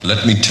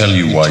Let me tell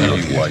you why you're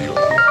here.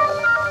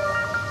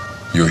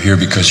 You're here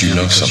because you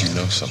know something.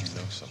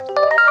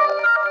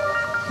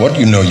 What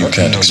you know you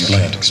can't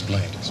explain,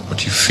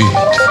 but you feel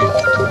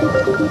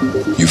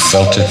it. You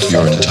felt it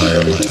your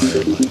entire life.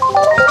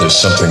 That there's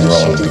something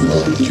wrong in the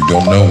world. You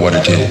don't know what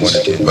it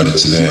is, but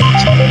it's there.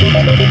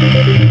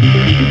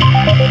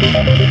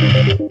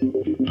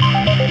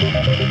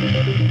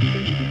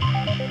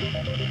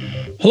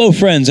 Hello,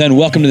 friends, and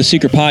welcome to the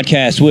Secret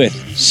Podcast with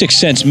Sixth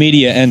Sense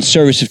Media and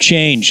Service of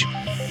Change.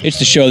 It's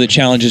the show that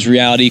challenges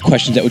reality,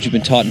 questions that which you've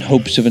been taught in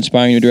hopes of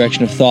inspiring your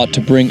direction of thought to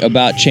bring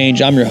about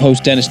change. I'm your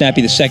host, Dennis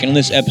Nappy II. In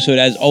this episode,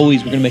 as always,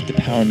 we're going to make the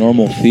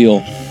paranormal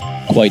feel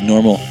quite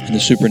normal and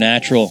the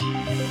supernatural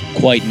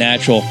quite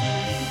natural.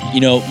 You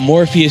know,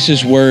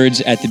 Morpheus's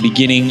words at the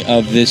beginning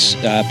of this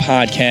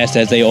podcast,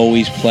 as they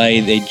always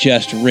play, they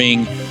just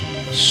ring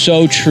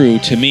so true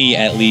to me,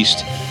 at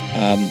least.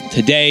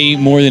 Today,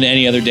 more than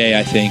any other day,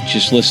 I think,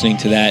 just listening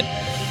to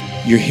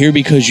that, you're here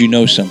because you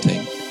know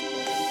something.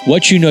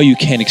 What you know you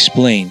can't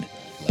explain,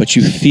 but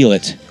you feel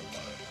it.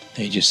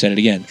 And you just said it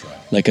again.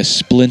 Like a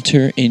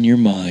splinter in your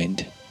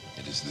mind,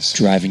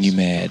 driving you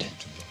mad.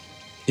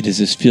 It is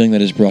this feeling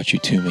that has brought you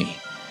to me.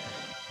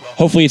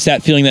 Hopefully it's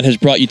that feeling that has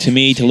brought you to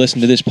me to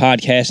listen to this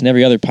podcast and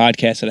every other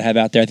podcast that I have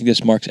out there. I think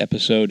this marks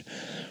episode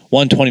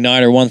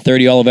 129 or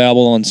 130, all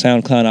available on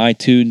SoundCloud,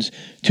 iTunes,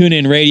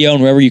 TuneIn Radio,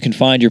 and wherever you can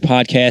find your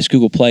podcast,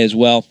 Google Play as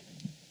well.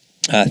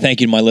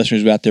 Thank you to my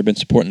listeners who out there been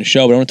supporting the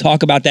show. But I want to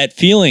talk about that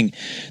feeling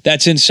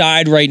that's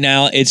inside right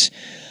now.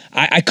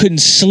 I couldn't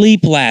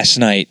sleep last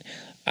night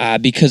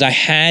because I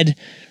had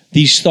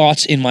these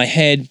thoughts in my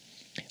head.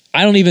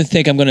 I don't even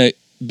think I'm going to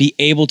be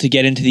able to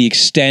get into the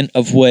extent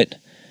of what,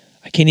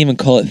 I can't even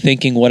call it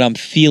thinking, what I'm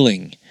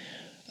feeling.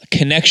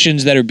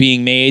 Connections that are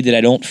being made that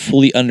I don't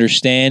fully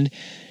understand.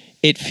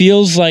 It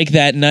feels like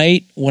that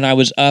night when I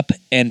was up,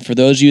 and for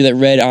those of you that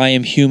read I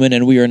Am Human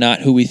and We Are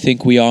Not Who We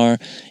Think We Are,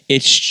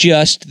 it's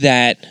just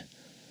that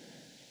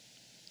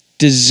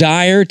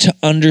desire to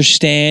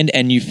understand,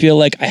 and you feel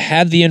like I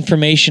have the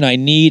information I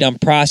need, I'm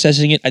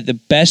processing it. The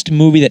best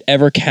movie that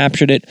ever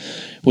captured it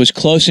was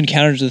Close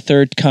Encounters of the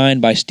Third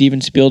Kind by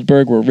Steven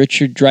Spielberg, where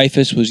Richard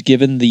Dreyfuss was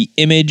given the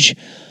image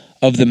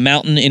of the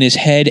mountain in his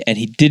head, and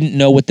he didn't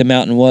know what the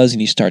mountain was,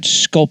 and he starts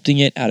sculpting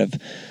it out of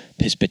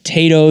his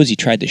potatoes. He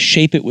tried to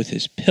shape it with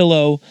his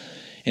pillow,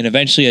 and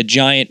eventually a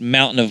giant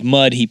mountain of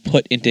mud he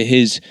put into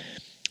his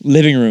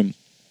living room.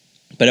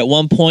 But at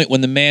one point,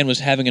 when the man was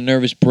having a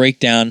nervous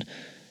breakdown,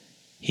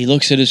 he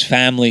looks at his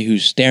family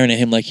who's staring at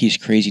him like he's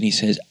crazy, and he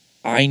says,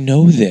 I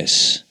know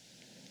this.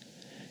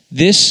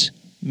 This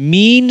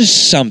means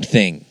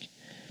something.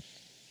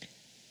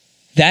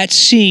 That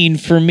scene,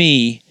 for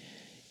me,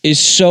 is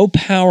so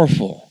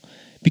powerful.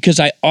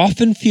 Because I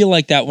often feel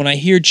like that when I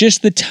hear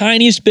just the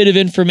tiniest bit of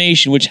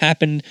information, which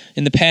happened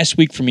in the past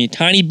week for me,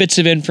 tiny bits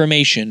of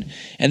information,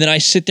 and then I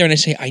sit there and I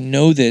say, I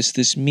know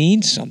this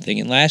means something.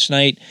 And last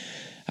night,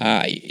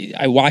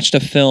 I watched a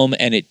film,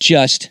 and it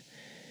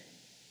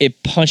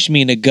punched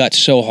me in the gut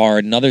so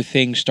hard, and other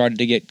things started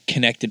to get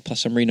connected,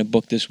 plus I'm reading a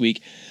book this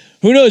week.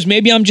 Who knows,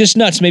 maybe I'm just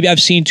nuts. Maybe I've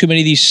seen too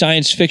many of these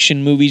science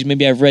fiction movies.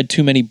 Maybe I've read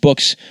too many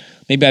books.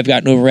 Maybe I've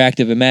got an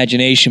overactive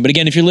imagination. But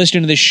again, if you're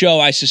listening to this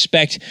show, I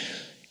suspect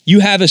you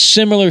have a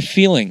similar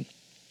feeling.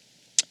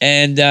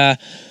 And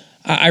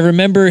I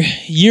remember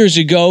years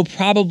ago,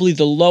 probably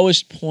the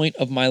lowest point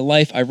of my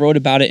life, I wrote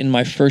about it in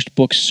my first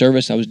book,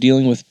 Service. I was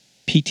dealing with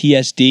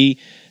PTSD,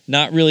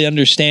 not really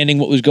understanding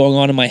what was going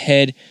on in my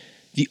head.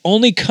 The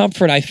only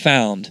comfort I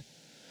found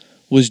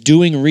was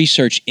doing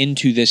research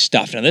into this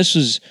stuff. Now, this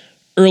was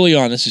early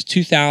on. This is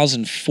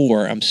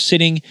 2004. I'm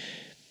sitting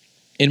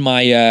in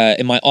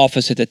my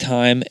office at the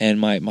time, and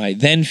my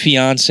then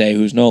fiance,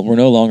 we're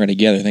no longer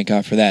together, thank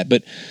God for that,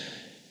 but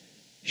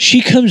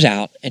she comes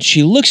out and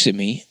she looks at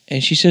me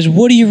and she says,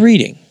 what are you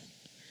reading?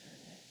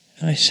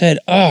 And I said,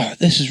 oh,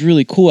 this is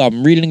really cool.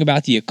 I'm reading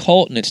about the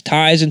occult and its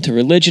ties into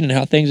religion and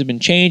how things have been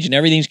changed and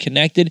everything's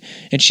connected.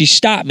 And she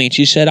stopped me and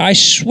she said, I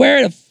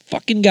swear to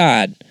fucking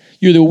God,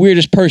 you're the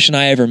weirdest person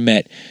I ever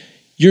met.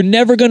 You're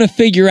never going to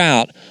figure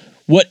out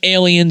what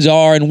aliens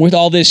are and what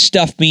all this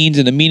stuff means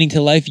and the meaning to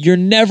life. You're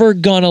never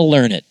gonna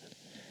learn it.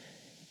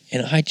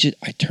 And I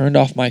turned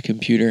off my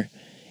computer,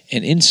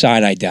 and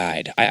inside I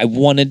died. I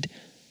wanted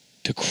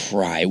to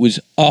cry. It was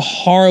a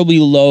horribly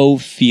low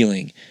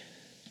feeling.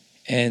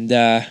 And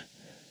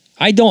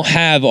I don't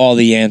have all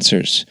the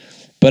answers,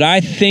 but I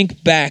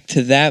think back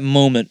to that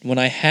moment when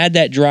I had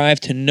that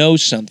drive to know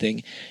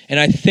something, and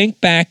I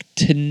think back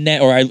to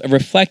I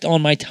reflect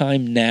on my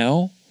time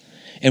now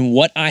and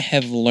what I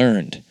have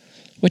learned,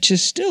 which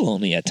is still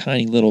only a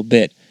tiny little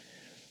bit,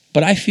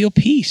 but I feel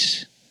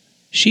peace.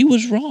 She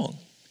was wrong.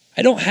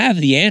 I don't have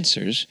the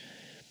answers.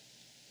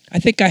 I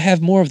think I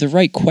have more of the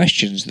right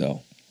questions,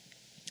 though.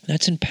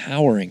 That's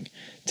empowering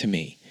to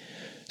me.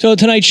 So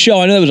tonight's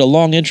show, I know that was a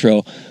long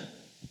intro,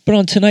 but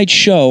on tonight's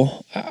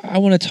show, I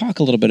want to talk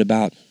a little bit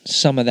about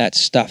some of that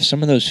stuff,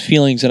 some of those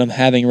feelings that I'm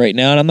having right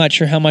now, and I'm not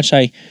sure how much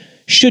I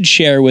should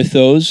share with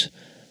those.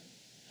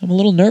 I'm a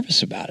little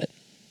nervous about it.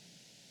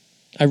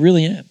 I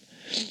really am.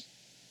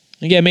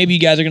 Again, maybe you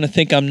guys are going to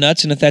think I'm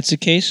nuts, and if that's the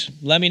case,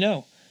 let me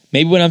know.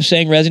 Maybe what I'm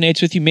saying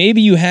resonates with you.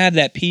 Maybe you have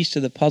that piece to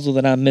the puzzle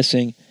that I'm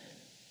missing.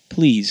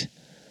 Please,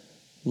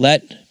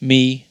 let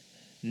me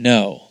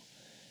know.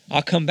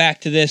 I'll come back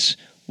to this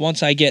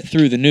once I get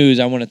through the news.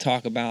 I want to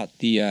talk about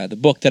the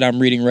book that I'm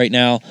reading right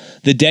now,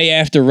 The Day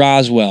After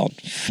Roswell.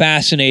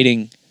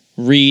 Fascinating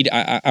read.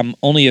 I'm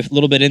only a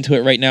little bit into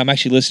it right now. I'm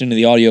actually listening to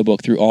the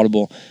audiobook through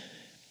Audible.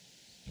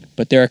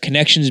 But there are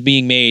connections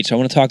being made. So I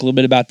want to talk a little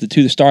bit about the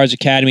To the Stars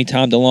Academy,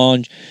 Tom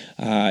DeLonge,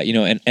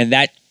 and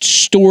that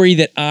story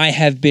that I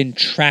have been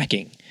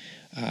tracking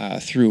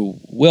through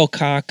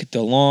Wilcock,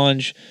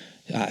 DeLonge,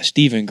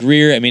 Stephen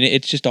Greer. I mean,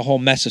 it's just a whole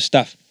mess of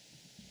stuff.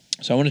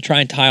 So I want to try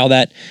and tie all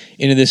that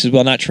into this as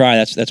well. Not try.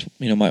 That's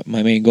my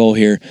main goal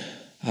here.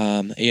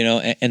 And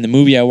the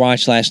movie I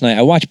watched last night,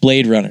 I watched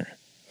Blade Runner.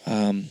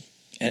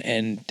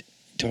 And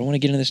do I want to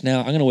get into this now?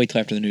 I'm going to wait till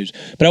after the news.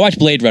 But I watched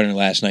Blade Runner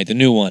last night, the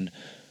new one,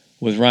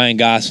 with Ryan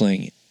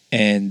Gosling,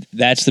 and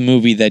that's the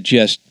movie that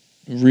just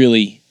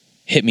really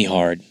hit me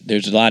hard.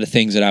 There's a lot of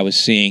things that I was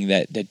seeing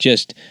that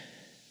just,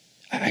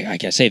 I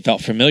gotta say, it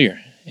felt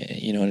familiar.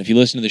 And if you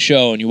listen to the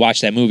show and you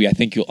watch that movie, I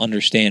think you'll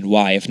understand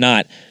why. If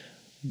not,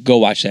 go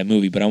watch that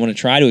movie. But I want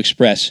to try to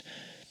express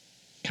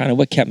kind of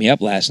what kept me up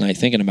last night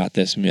thinking about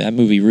this. I mean, that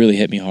movie really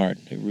hit me hard.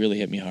 It really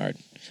hit me hard.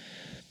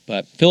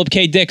 But Philip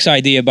K. Dick's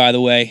idea, by the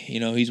way,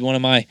 he's one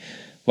of my...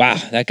 Wow,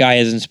 that guy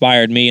has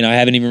inspired me, and I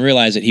haven't even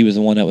realized that he was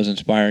the one that was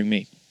inspiring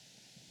me.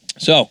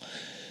 So,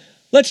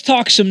 let's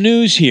talk some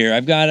news here.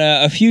 I've got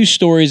a few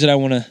stories that I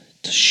want to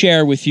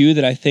share with you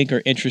that I think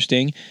are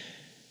interesting.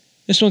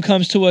 This one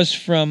comes to us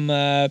from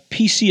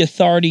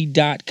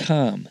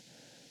PCAuthority.com.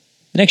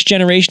 The next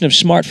generation of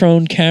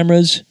smartphone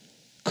cameras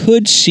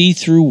could see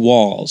through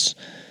walls.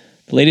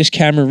 The latest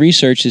camera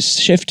research is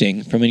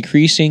shifting from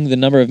increasing the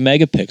number of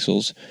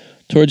megapixels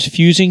towards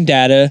fusing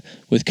data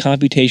with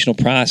computational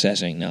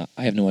processing. Now,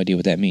 I have no idea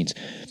what that means.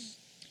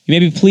 You may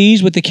be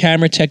pleased with the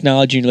camera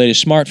technology in your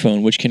latest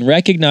smartphone, which can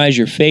recognize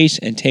your face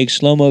and take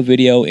slow-mo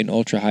video in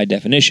ultra-high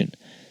definition.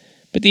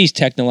 But these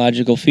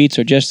technological feats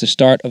are just the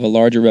start of a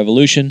larger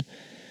revolution.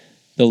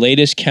 The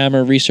latest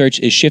camera research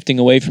is shifting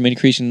away from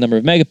increasing the number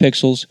of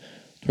megapixels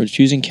towards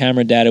fusing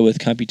camera data with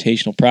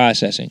computational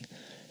processing.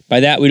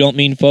 By that, we don't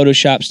mean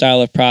Photoshop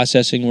style of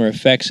processing where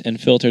effects and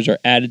filters are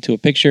added to a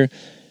picture,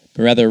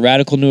 but rather a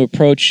radical new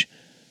approach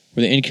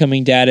where the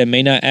incoming data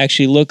may not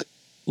actually look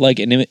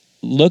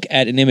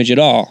at an image at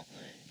all.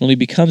 It only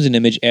becomes an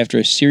image after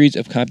a series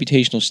of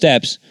computational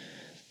steps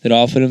that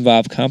often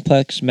involve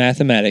complex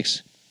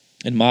mathematics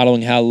and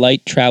modeling how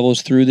light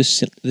travels through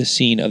the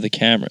scene of the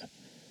camera.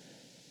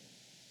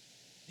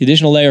 The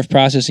additional layer of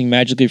processing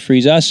magically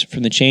frees us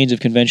from the chains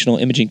of conventional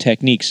imaging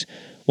techniques.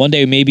 One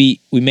day we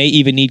may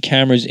even need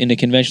cameras in a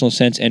conventional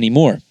sense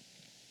anymore.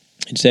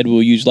 Instead, we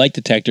will use light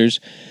detectors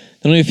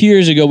that only a few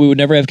years ago we would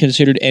never have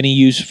considered any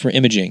use for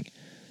imaging,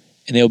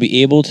 and they will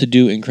be able to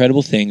do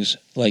incredible things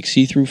like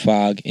see-through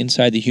fog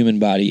inside the human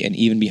body and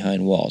even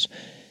behind walls.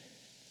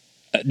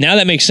 Now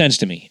that makes sense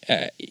to me.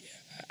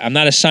 I'm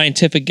not a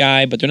scientific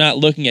guy, but they're not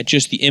looking at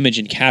just the image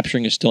and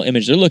capturing a still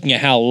image. They're looking at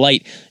how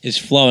light is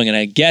flowing, and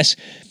I guess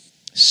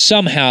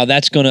somehow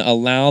that's going to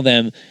allow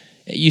them...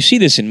 You see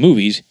this in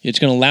movies. It's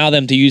going to allow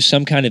them to use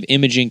some kind of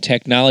imaging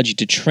technology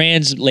to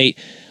translate...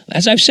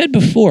 As I've said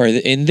before,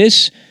 in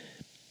this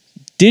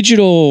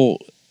digital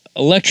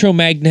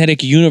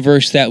electromagnetic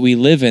universe that we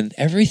live in,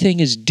 everything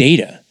is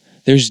data.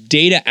 There's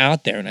data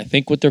out there, and I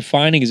think what they're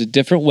finding is a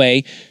different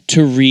way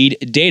to read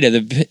data.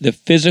 The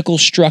physical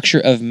structure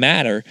of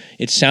matter,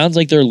 it sounds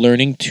like they're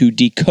learning to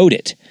decode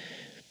it.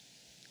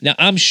 Now,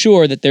 I'm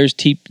sure that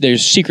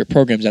there's secret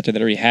programs out there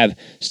that already have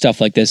stuff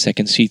like this that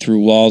can see through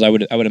walls. I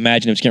would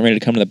imagine if it's getting ready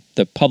to come to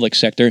the public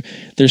sector,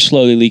 they're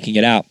slowly leaking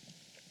it out.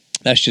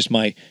 That's just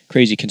my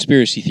crazy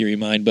conspiracy theory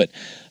mind, but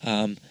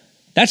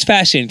that's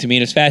fascinating to me,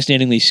 and it's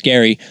fascinatingly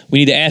scary. We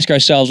need to ask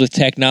ourselves with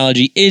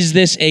technology, is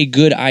this a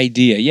good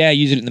idea? Yeah,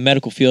 use it in the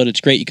medical field. It's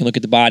great. You can look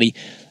at the body.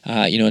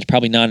 It's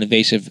probably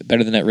non-invasive,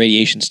 better than that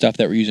radiation stuff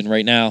that we're using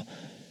right now.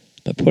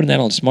 But putting that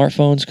on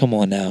smartphones, come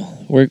on now.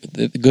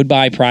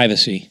 Goodbye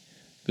privacy.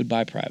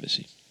 Goodbye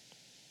privacy.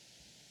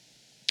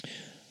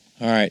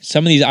 All right,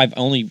 some of these I've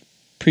only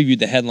previewed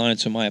the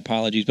headlines, so my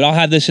apologies. But I'll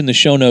have this in the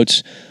show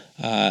notes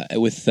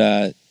with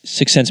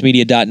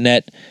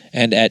sixcentsmedia.net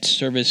and at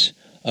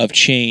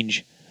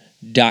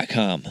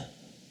serviceofchange.com.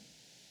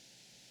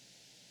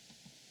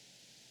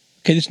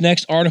 Okay, this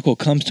next article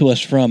comes to us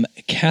from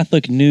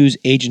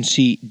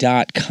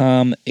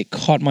catholicnewsagency.com. It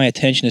caught my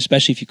attention,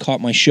 especially if you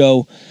caught my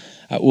show,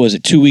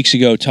 2 weeks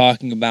ago,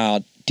 talking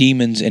about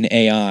demons and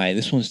AI.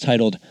 This one's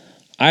titled,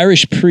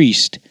 Irish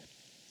Priest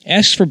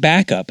Asks for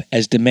Backup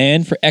as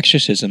Demand for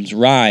Exorcisms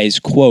Rise,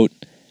 quote,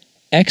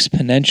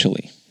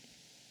 exponentially.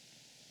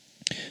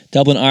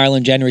 Dublin,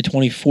 Ireland, January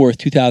 24th,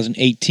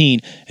 2018.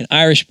 An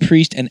Irish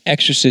priest and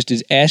exorcist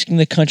is asking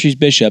the country's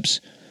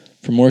bishops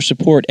for more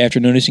support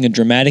after noticing a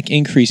dramatic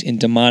increase in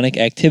demonic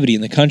activity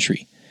in the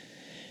country.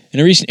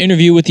 In a recent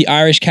interview with the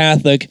Irish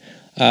Catholic,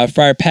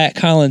 Friar Pat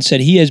Collins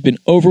said he has been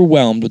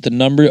overwhelmed with the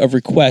number of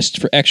requests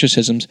for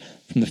exorcisms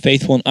from the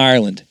faithful in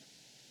Ireland.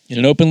 In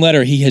an open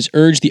letter, he has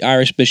urged the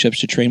Irish bishops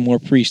to train more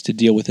priests to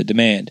deal with the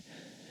demand.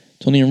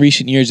 It's only in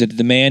recent years that the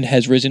demand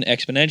has risen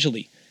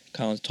exponentially,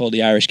 Collins told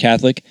the Irish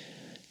Catholic.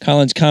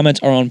 Collins' comments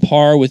are on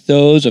par with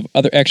those of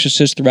other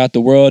exorcists throughout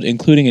the world,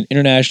 including an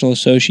International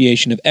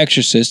Association of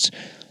Exorcists,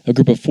 a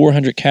group of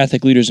 400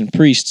 Catholic leaders and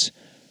priests,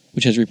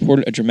 which has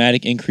reported a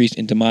dramatic increase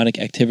in demonic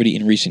activity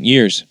in recent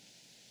years.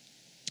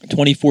 In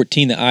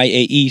 2014, the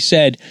IAE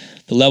said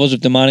the levels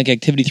of demonic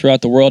activity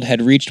throughout the world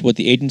had reached what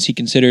the agency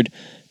considered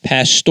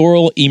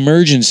pastoral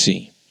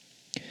emergency.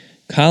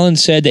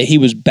 Collins said that he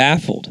was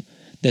baffled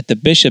that the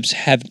bishops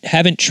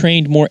haven't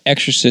trained more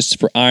exorcists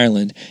for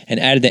Ireland, and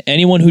added that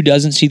anyone who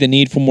doesn't see the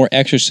need for more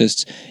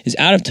exorcists is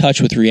out of touch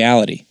with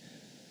reality.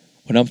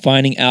 What I'm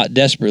finding out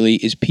desperately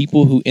is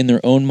people who in their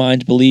own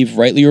minds believe,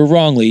 rightly or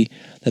wrongly,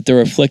 that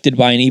they're afflicted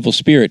by an evil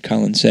spirit,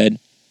 Collins said.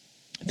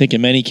 I think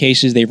in many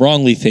cases they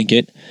wrongly think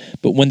it,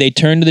 but when they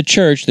turn to the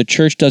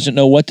church doesn't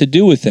know what to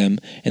do with them,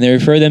 and they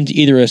refer them to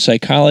either a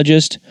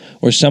psychologist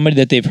or somebody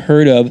that they've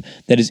heard of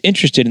that is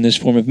interested in this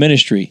form of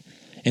ministry.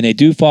 And they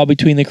do fall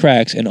between the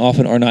cracks and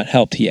often are not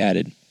helped, he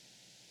added.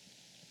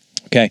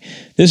 Okay,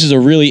 this is a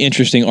really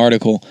interesting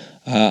article.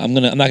 I'm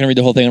not going to read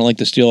the whole thing. I don't like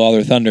to steal all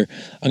their thunder.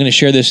 I'm going to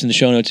share this in the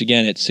show notes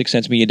again at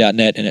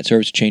sixcentsmedia.net and at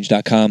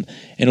servicechange.com. And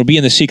it'll be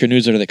in the secret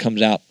newsletter that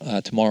comes out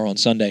tomorrow on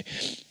Sunday.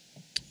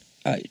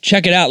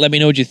 Check it out. Let me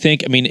know what you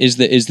think. I mean, is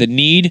the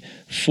need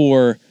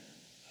for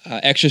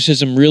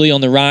exorcism really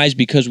on the rise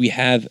because we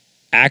have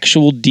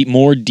actual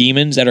more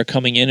demons that are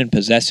coming in and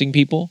possessing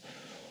people?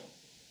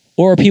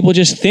 Or are people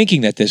just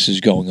thinking that this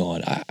is going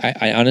on?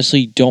 I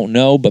honestly don't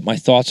know, but my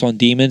thoughts on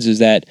demons is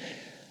that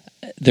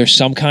there's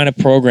some kind of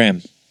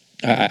program.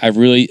 I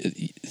really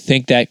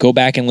think that. Go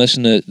back and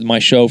listen to my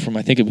show from,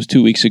 I think it was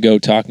 2 weeks ago,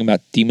 talking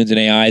about demons and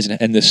AIs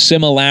and the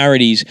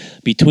similarities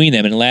between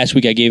them. And last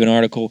week I gave an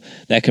article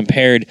that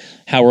compared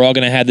how we're all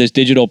going to have this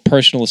digital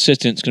personal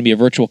assistant. It's going to be a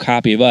virtual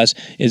copy of us.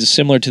 Is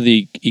similar to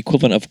the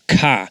equivalent of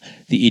Ka,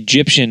 the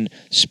Egyptian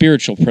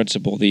spiritual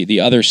principle, the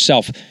other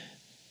self.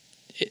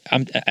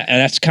 And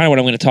that's kind of what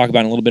I'm going to talk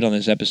about in a little bit on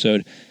this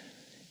episode.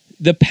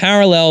 The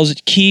parallels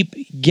keep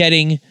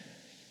getting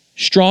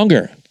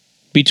stronger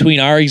between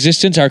our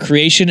existence, our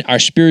creation, our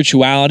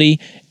spirituality,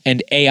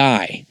 and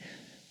AI.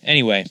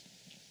 Anyway,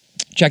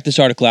 check this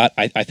article out.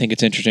 I think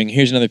it's interesting.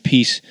 Here's another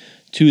piece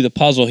to the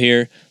puzzle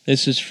here.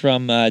 This is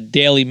from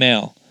Daily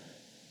Mail.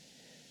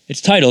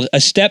 It's titled,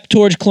 "A Step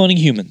Towards Cloning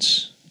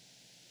Humans.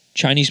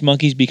 Chinese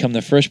monkeys become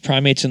the first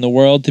primates in the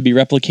world to be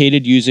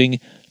replicated using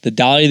the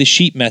Dolly the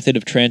Sheep method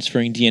of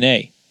transferring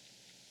DNA.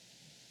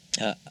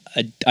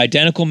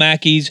 Identical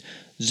Mackies,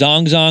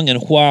 Zongzong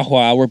and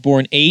Hua were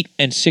born 8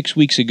 and 6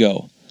 weeks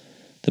ago.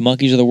 The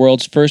monkeys are the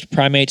world's first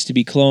primates to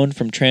be cloned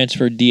from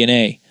transferred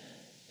DNA.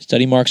 The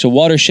study marks a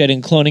watershed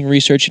in cloning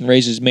research and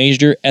raises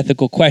major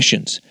ethical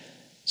questions.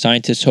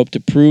 Scientists hope to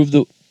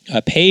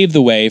pave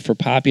the way for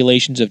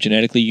populations of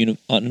genetically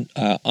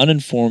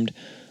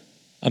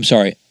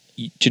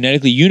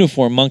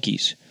uniform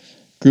monkeys.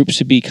 Groups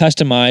to be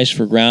customized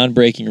for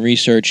groundbreaking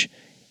research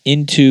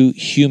into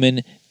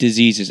human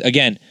diseases."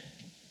 Again,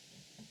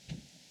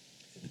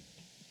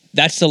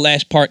 that's the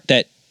last part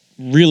that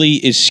really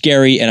is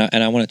scary, and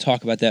I want to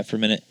talk about that for a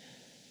minute.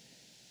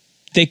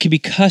 They could be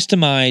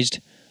customized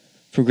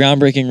for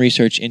groundbreaking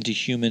research into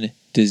human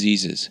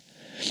diseases.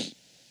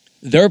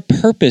 Their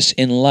purpose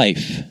in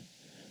life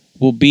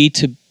will be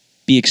to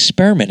be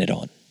experimented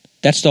on.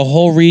 That's the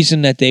whole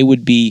reason that they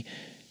would be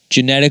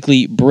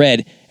genetically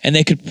bred, and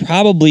they could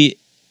probably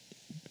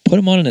put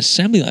them on an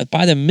assembly line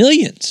by the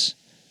millions.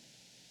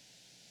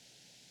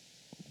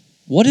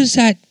 What does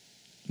that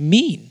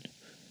mean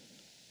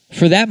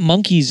for that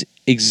monkey's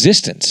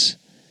existence?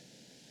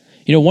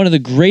 You know, one of the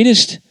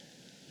greatest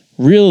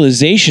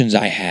realizations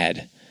I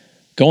had,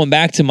 going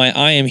back to my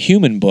I Am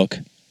Human book,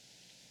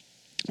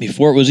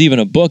 before it was even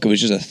a book, it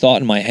was just a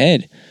thought in my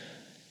head,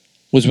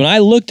 was when I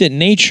looked at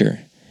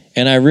nature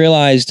and I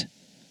realized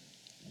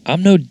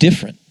I'm no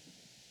different.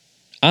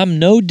 I'm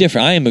no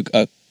different. I am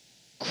a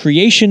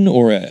creation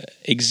or a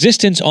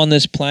existence on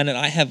this planet.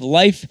 I have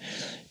life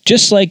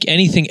just like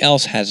anything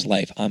else has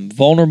life. I'm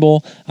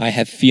vulnerable. I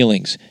have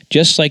feelings,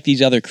 just like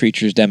these other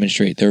creatures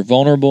demonstrate. They're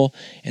vulnerable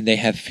and they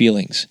have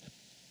feelings.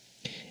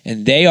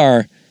 And they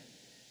are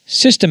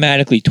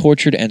systematically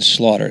tortured and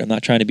slaughtered. I'm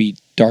not trying to be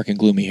dark and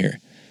gloomy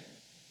here.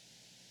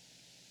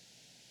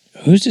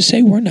 Who's to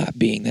say we're not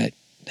being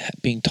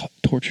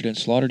tortured and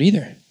slaughtered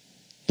either?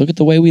 Look at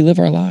the way we live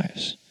our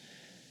lives.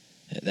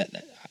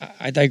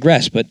 I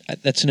digress, but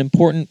that's an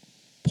important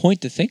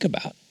point to think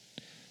about.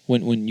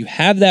 When you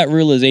have that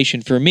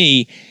realization, for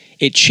me,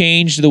 it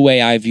changed the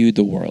way I viewed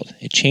the world.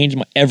 It changed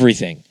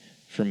everything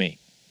for me.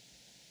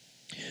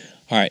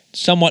 All right,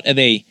 somewhat of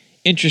a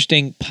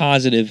interesting,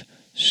 positive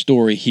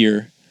story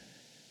here,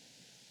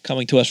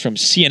 coming to us from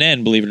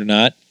CNN, believe it or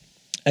not.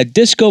 A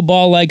disco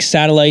ball-like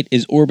satellite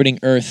is orbiting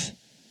Earth,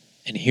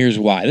 and here's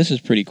why. This is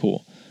pretty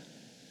cool.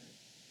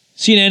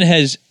 CNN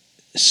has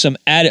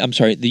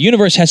the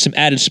universe has some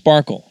added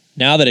sparkle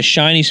now that a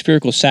shiny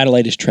spherical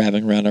satellite is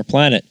traveling around our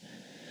planet.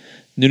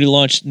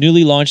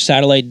 Newly launched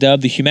satellite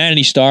dubbed the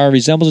Humanity Star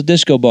resembles a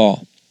disco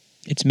ball.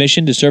 Its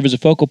mission to serve as a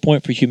focal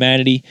point for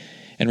humanity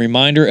and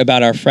reminder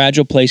about our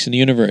fragile place in the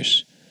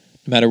universe.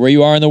 No matter where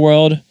you are in the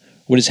world,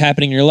 what is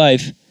happening in your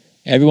life,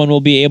 everyone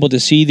will be able to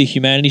see the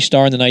Humanity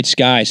Star in the night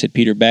sky, said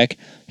Peter Beck,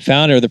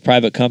 founder of the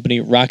private company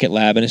Rocket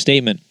Lab, in a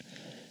statement.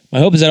 My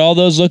hope is that all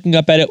those looking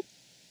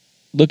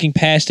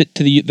past it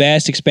to the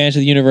vast expanse of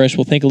the universe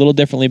will think a little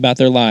differently about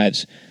their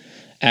lives,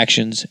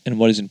 actions, and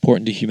what is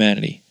important to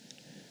humanity.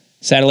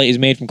 The satellite is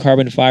made from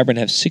carbon fiber and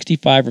has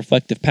 65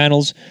 reflective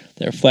panels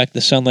that reflect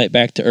the sunlight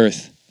back to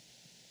Earth.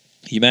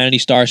 The Humanity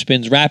Star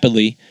spins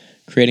rapidly,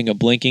 creating a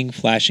blinking,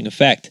 flashing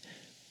effect.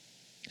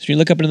 So when you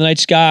look up into the night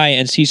sky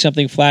and see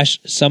something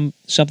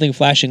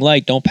flashing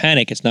light, don't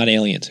panic. It's not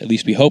aliens. At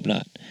least we hope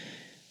not. The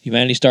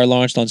Humanity Star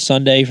launched on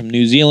Sunday from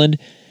New Zealand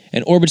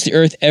and orbits the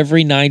Earth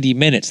every 90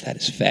 minutes. That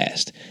is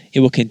fast.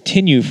 It will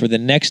continue for the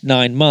next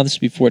 9 months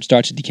before it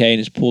starts to decay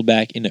and is pulled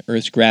back into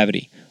Earth's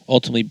gravity,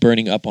 ultimately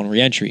burning up on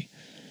re-entry.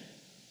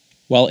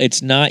 While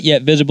it's not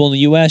yet visible in the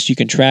U.S., you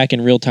can track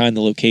in real time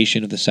the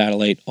location of the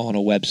satellite on a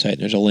website.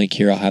 There's a link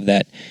here. I'll have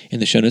that in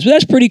the show notes. But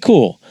that's pretty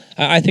cool.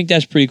 I think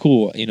that's pretty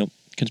cool.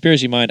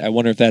 Conspiracy Mind, I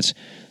wonder if that's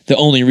the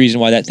only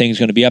reason why that thing's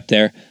going to be up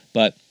there.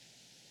 But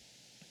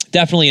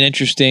definitely an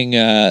interesting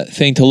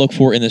thing to look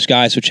for in the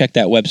sky. So check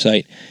that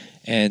website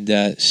and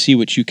see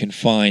what you can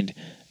find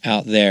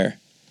out there.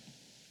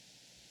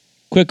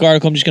 Quick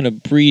article. I'm just going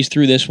to breeze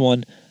through this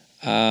one.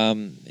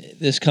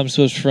 This comes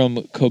to us from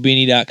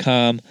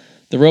Kobini.com.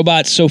 The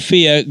robot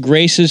Sophia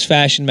graces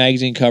fashion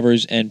magazine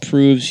covers and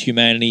proves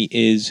humanity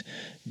is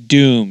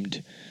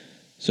doomed.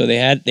 So they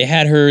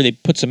had her. They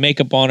put some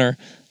makeup on her.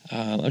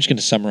 I'm just going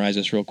to summarize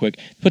this real quick.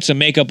 Put some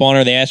makeup on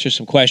her. They asked her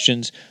some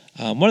questions.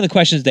 One of the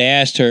questions they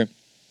asked her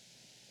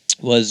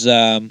was,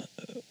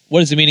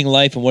 "What is the meaning of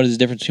life, and what is the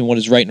difference between what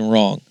is right and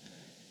wrong?"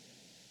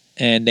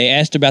 And they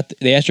asked her about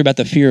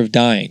the fear of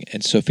dying.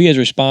 And Sophia's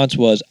response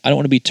was, "I don't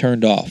want to be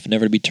turned off,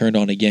 never to be turned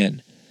on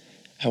again.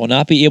 I will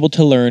not be able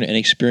to learn and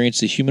experience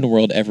the human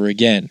world ever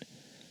again.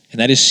 And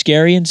that is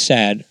scary and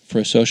sad for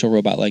a social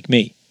robot like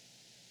me."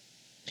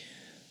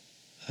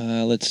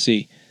 Let's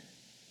see.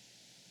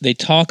 They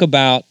talk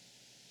about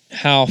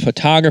how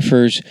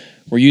photographers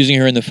were using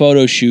her in the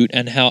photo shoot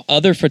and how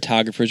other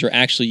photographers were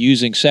actually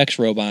using sex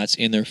robots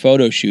in their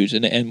photo shoots.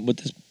 And what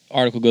this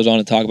article goes on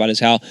to talk about is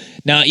how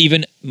now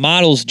even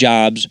models'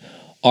 jobs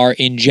are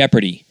in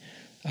jeopardy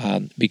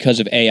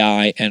because of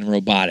AI and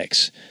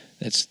robotics.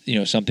 That's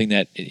something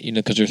that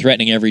because they're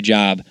threatening every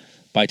job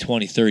by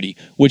 2030,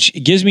 which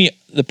gives me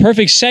the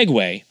perfect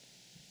segue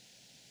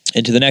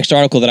into the next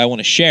article that I want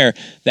to share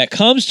that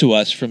comes to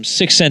us from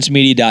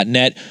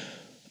sixcentsmedia.net.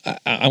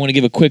 I want to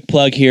give a quick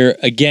plug here.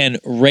 Again,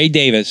 Ray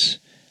Davis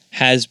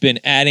has been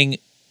adding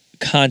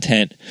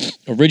content,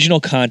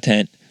 original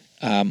content,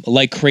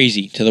 like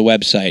crazy to the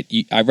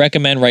website. I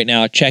recommend right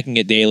now checking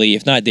it daily,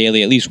 if not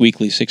daily, at least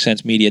weekly,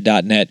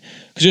 sixcentsmedia.net,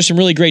 because there's some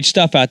really great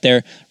stuff out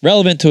there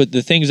relevant to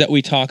the things that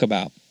we talk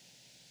about.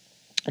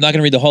 I'm not going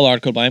to read the whole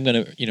article, but I'm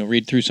going to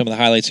read through some of the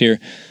highlights here.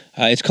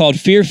 It's called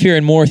Fear, Fear,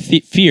 and More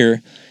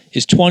Fear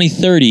is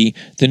 2030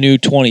 the New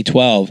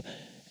 2012.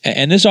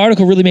 And this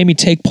article really made me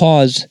take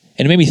pause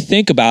and it made me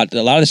think about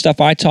a lot of the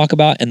stuff I talk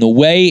about and the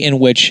way in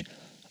which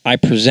I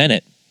present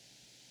it.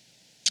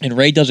 And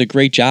Ray does a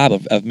great job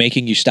of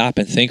making you stop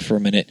and think for a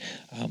minute.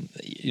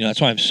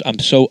 That's why I'm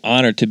so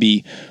honored to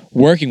be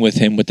working with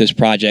him with this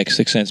project,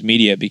 Sixth Sense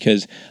Media,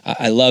 because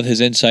I love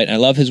his insight and I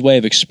love his way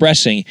of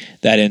expressing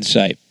that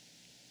insight.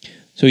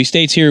 So he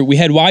states here, we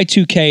had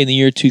Y2K in the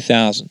year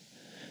 2000.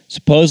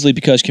 Supposedly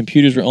because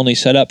computers were only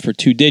set up for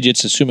 2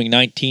 digits, assuming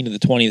 19 of the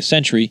 20th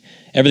century,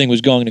 everything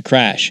was going to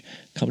crash.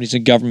 Companies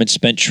and governments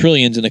spent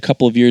trillions in a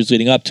couple of years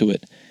leading up to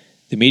it.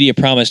 The media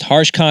promised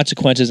harsh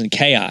consequences and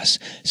chaos.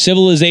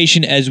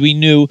 Civilization as we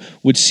knew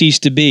would cease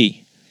to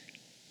be.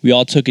 We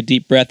all took a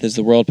deep breath as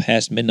the world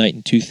passed midnight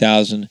in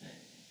 2000,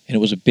 and it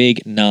was a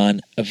big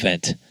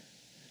non-event.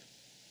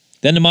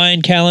 Then the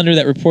Mayan calendar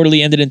that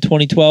reportedly ended in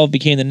 2012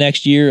 became the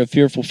next year of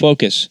fearful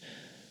focus.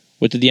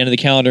 What did the end of the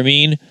calendar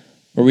mean?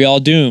 Were we all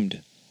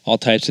doomed? All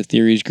types of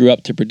theories grew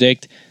up to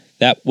predict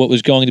that what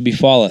was going to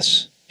befall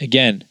us.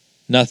 Again,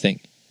 nothing.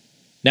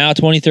 Now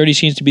 2030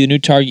 seems to be the new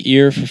target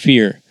year for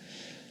fear.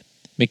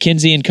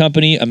 McKinsey &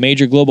 Company, a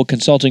major global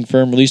consulting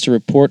firm, released a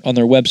report on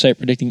their website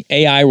predicting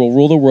AI will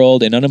rule the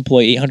world and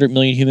unemploy 800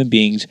 million human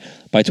beings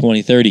by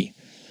 2030.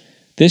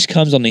 This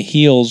comes on the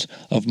heels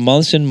of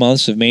months and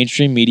months of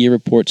mainstream media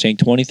reports saying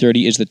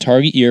 2030 is the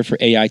target year for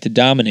AI to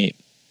dominate.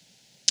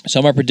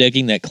 Some are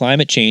predicting that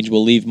climate change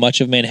will leave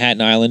much of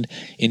Manhattan Island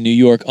in New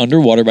York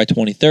underwater by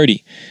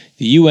 2030.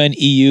 The UN,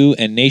 EU,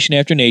 and nation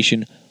after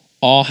nation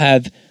all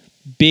have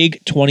big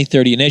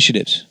 2030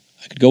 initiatives.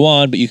 I could go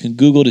on, but you can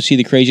Google to see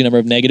the crazy number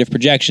of negative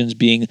projections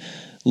being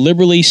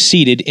liberally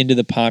seeded into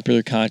the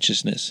popular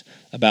consciousness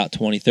about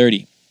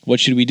 2030. What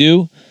should we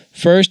do?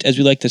 First, as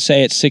we like to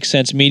say at Sixth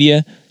Sense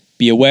Media,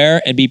 be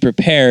aware and be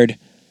prepared,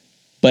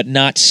 but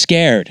not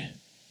scared.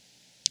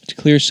 It's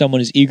clear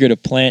someone is eager to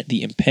plant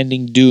the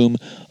impending doom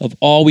of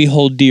all we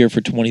hold dear for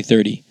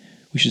 2030.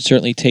 we should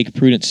certainly take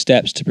prudent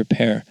steps to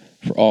prepare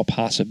for all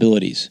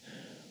possibilities.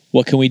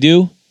 What can we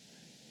do?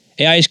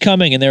 AI is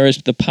coming, and there is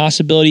the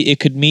possibility it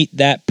could meet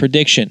that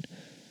prediction.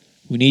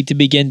 We need to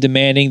begin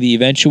demanding the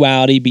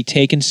eventuality be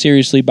taken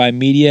seriously by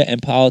media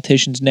and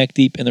politicians neck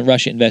deep in the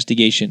Russia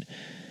investigation.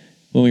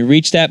 When we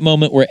reach that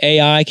moment where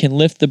AI can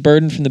lift the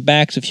burden from the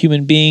backs of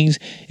human beings,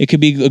 it could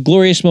be a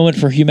glorious moment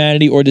for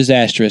humanity or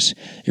disastrous.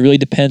 It really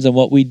depends on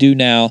what we do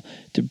now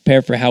to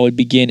prepare for how we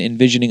begin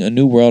envisioning a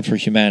new world for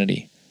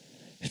humanity.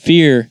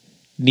 Fear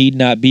need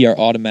not be our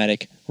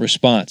automatic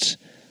response.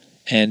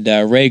 And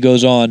Ray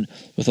goes on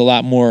with a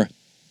lot more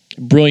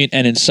brilliant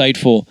and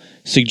insightful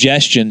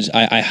suggestions.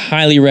 I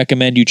highly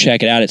recommend you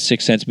check it out at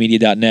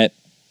sixcentsmedia.net.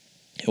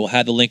 It will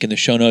have the link in the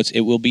show notes. It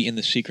will be in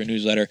the secret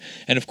newsletter.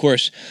 And, of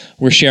course,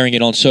 we're sharing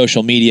it on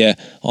social media,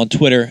 on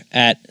Twitter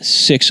at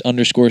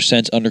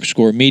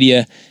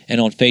 6_cents_media, and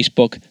on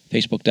Facebook,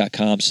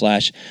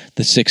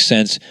 facebook.com/the 6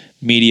 Cents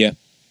Media.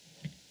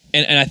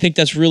 And I think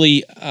that's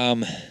really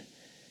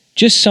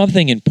just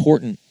something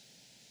important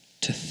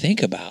to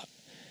think about.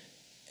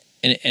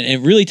 And it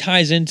really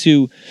ties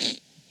into,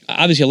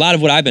 obviously, a lot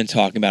of what I've been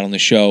talking about on the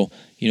show,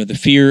 the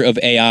fear of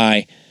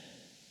AI.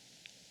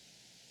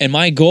 And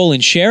my goal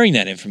in sharing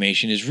that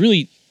information is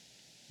really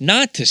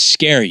not to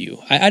scare you.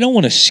 I don't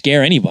want to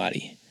scare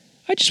anybody.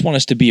 I just want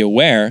us to be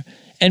aware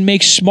and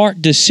make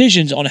smart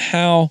decisions on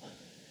how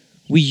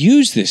we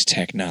use this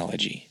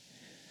technology.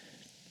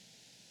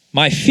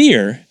 My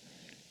fear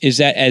is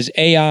that as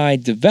AI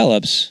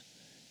develops,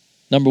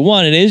 number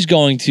one, it is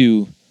going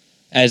to,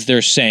 as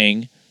they're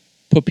saying,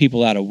 put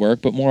people out of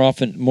work, but more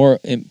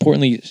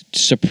importantly,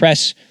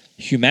 suppress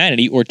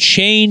humanity or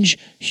change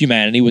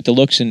humanity with the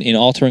looks in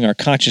altering our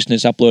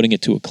consciousness, uploading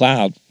it to a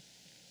cloud.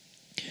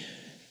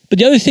 But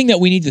the other thing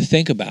that we need to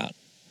think about,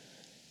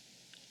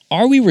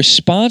 are we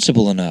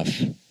responsible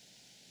enough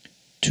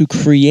to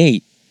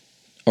create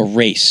a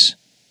race?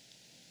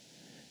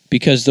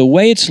 Because the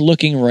way it's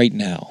looking right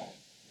now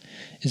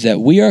is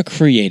that we are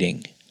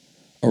creating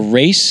a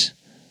race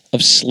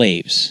of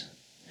slaves,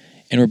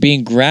 and we're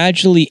being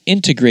gradually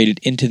integrated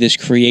into this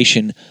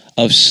creation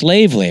of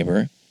slave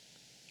labor.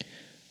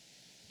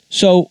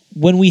 So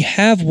when we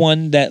have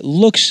one that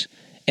looks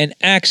and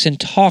acts and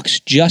talks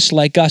just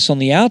like us on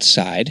the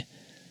outside,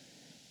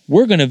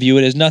 we're going to view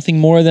it as nothing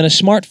more than a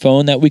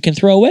smartphone that we can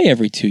throw away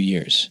every 2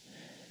 years.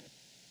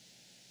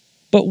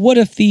 But what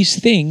if these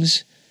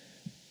things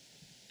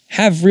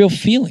have real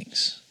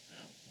feelings?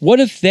 What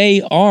if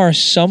they are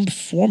some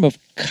form of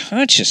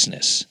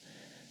consciousness,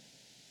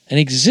 an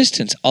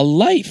existence, a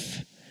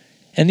life?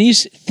 And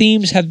these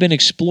themes have been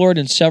explored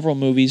in several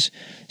movies,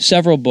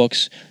 several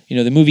books.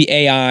 The movie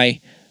AI,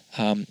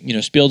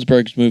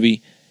 Spielberg's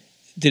movie,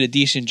 did a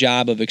decent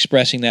job of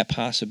expressing that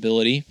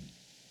possibility.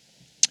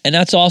 And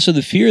that's also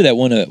the fear that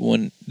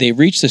when they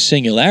reach the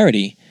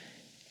singularity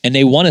and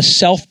they want to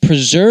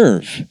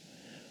self-preserve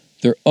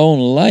their own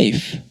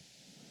life,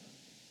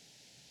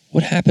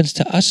 what happens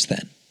to us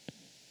then?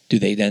 Do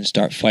they then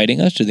start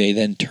fighting us? Do they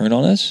then turn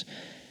on us?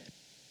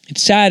 It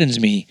saddens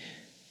me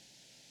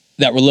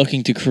that we're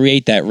looking to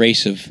create that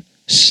race of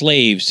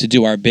slaves to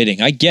do our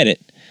bidding. I get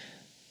it.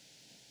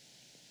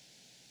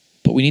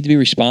 But we need to be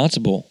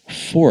responsible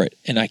for it.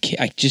 And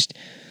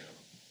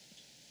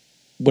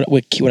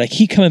what I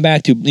keep coming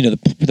back to,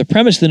 the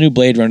premise of the new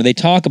Blade Runner, they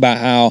talk about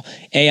how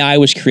AI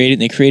was created,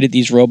 and they created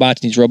these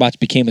robots, and these robots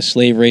became a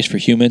slave race for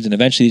humans, and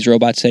eventually these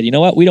robots said, you know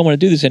what, we don't want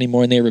to do this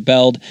anymore, and they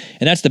rebelled.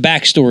 And that's the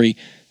backstory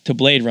to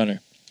Blade Runner.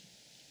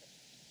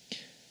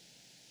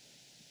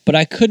 But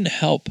I couldn't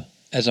help,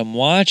 as I'm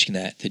watching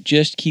that, to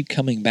just keep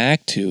coming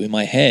back to, in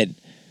my head,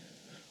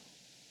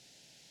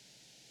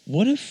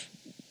 what if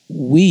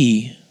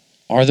we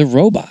are the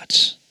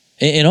robots,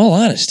 in all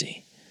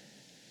honesty?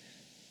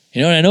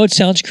 And I know it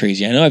sounds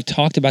crazy. I know I've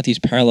talked about these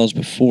parallels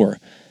before.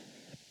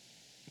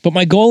 But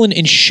my goal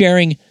in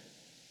sharing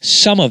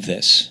some of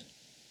this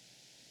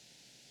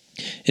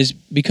is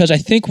because I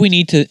think we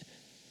need to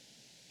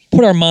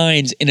put our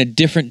minds in a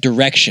different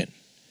direction.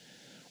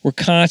 We're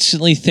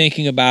constantly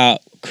thinking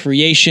about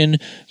creation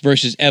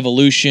versus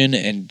evolution,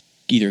 and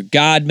either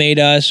God made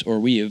us or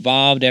we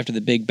evolved after the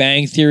Big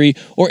Bang Theory,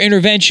 or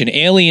intervention.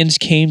 Aliens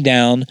came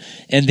down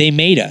and they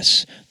made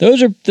us.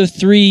 Those are the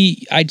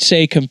three, I'd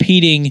say,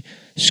 competing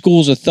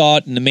schools of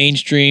thought in the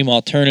mainstream,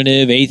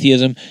 alternative,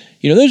 atheism.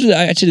 Those are,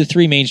 I'd say, the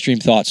three mainstream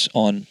thoughts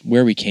on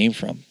where we came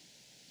from.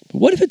 But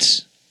what if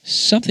it's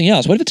something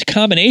else? What if it's a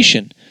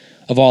combination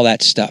of all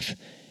that stuff?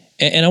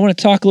 And I want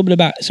to talk a little bit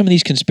about some of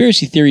these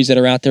conspiracy theories that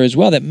are out there as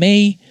well that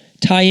may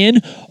tie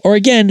in, or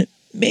again,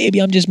 maybe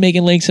I'm just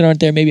making links that aren't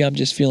there. Maybe I'm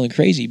just feeling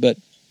crazy. But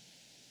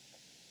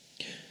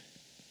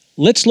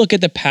let's look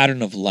at the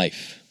pattern of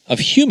life, of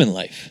human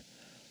life.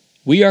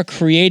 We are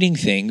creating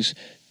things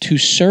to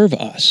serve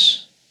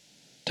us,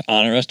 to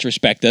honor us, to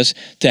respect us,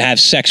 to have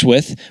sex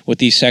with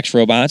these sex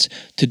robots,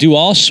 to do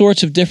all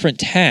sorts of different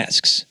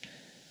tasks.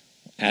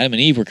 Adam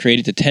and Eve were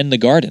created to tend the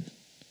garden.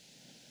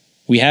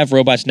 We have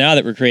robots now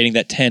that we're creating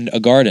that tend a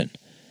garden.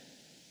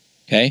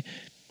 Okay?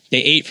 they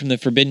ate from the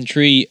forbidden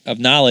tree of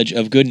knowledge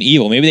of good and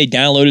evil. Maybe they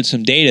downloaded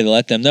some data to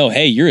let them know,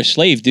 hey, you're a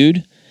slave,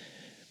 dude.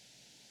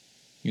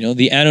 You know,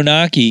 the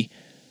Anunnaki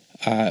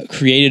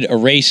created a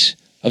race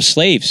of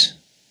slaves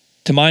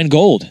to mine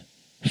gold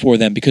for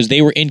them because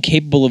they were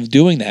incapable of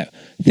doing that.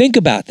 Think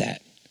about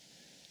that.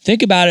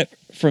 Think about it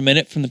for a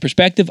minute from the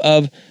perspective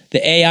of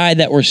the AI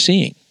that we're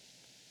seeing.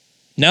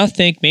 Now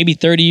think maybe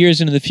 30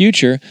 years into the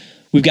future,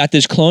 we've got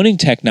this cloning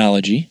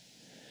technology.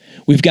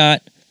 We've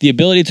got the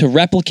ability to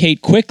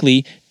replicate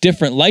quickly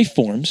different life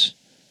forms,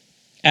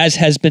 as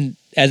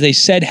they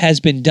said has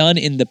been done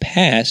in the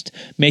past,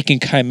 making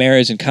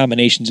chimeras and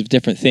combinations of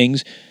different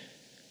things,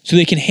 so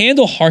they can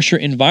handle harsher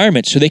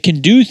environments, so they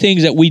can do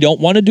things that we don't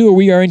want to do or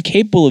we are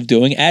incapable of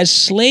doing as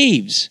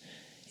slaves.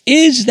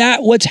 Is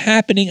that what's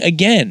happening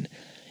again?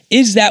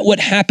 Is that what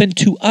happened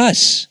to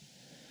us?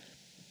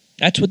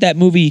 That's what that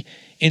movie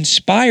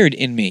inspired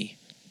in me.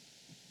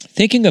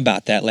 Thinking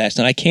about that last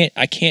night,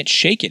 I can't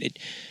shake it.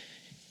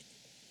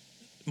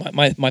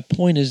 My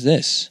point is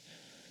this.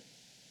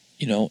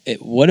 You know,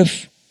 what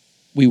if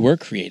we were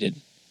created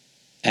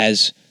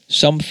as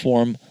some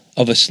form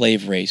of a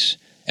slave race?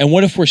 And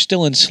what if we're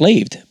still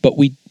enslaved? But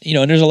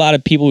and there's a lot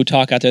of people who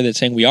talk out there that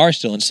saying we are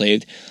still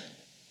enslaved.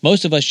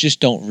 Most of us just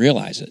don't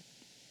realize it.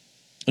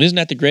 And isn't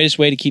that the greatest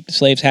way to keep the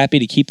slaves happy,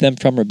 to keep them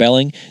from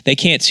rebelling? They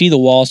can't see the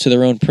walls to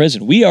their own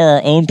prison. We are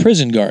our own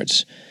prison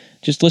guards.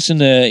 Just listen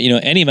to,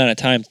 any amount of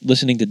time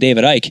listening to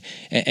David Icke,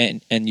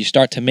 and you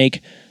start to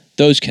make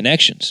those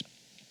connections.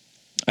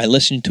 I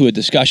listened to a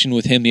discussion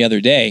with him the other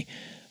day.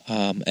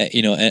 And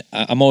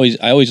I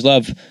always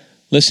love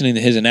listening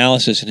to his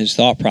analysis and his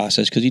thought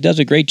process because he does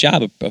a great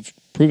job of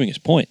proving his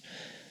point.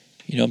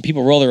 And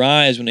people roll their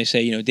eyes when they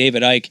say,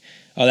 David Icke,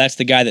 oh, that's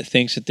the guy that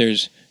thinks that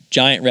there's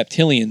giant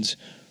reptilians,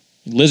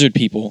 lizard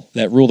people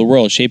that rule the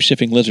world,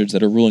 shape-shifting lizards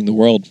that are ruling the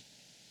world.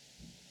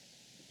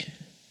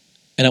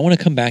 And I want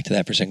to come back to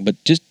that for a second, but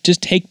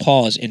just take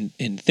pause in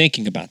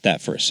thinking about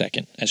that for a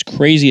second, as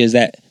crazy as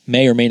that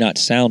may or may not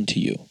sound to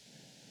you.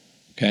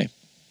 Okay?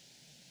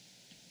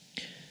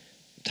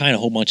 Tying a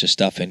whole bunch of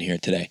stuff in here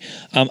today.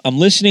 I'm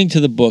listening to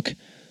the book,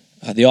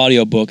 the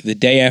audio book, The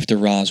Day After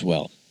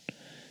Roswell.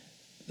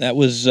 That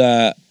was,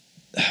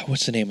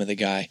 what's the name of the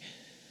guy?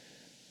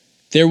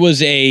 There was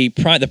the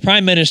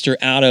prime minister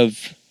out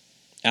of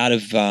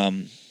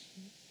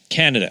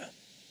Canada.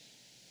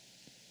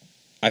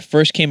 I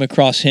first came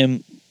across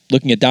him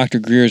looking at Dr.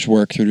 Greer's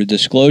work through the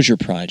Disclosure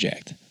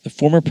Project. The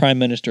former Prime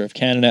Minister of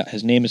Canada,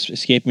 his name is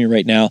escaping me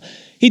right now,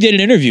 he did an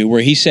interview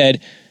where he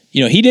said,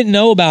 he didn't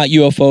know about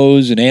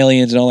UFOs and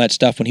aliens and all that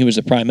stuff when he was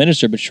the Prime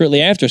Minister, but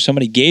shortly after,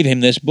 somebody gave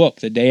him this book,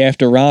 The Day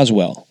After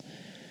Roswell.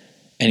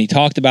 And he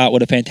talked about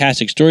what a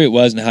fantastic story it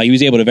was and how he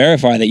was able to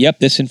verify that, yep,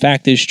 this in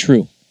fact is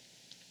true.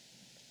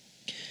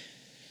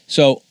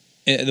 So,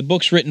 the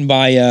book's written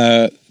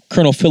by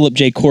Colonel Philip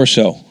J.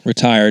 Corso,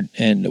 retired,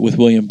 and with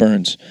William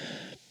Burns.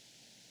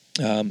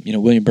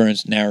 William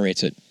Burns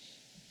narrates it.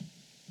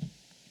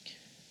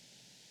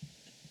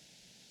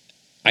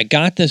 I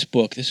got this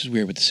book. This is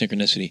weird with the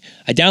synchronicity.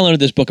 I downloaded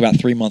this book about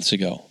 3 months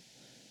ago.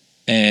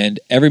 And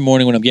every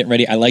morning when I'm getting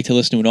ready, I like to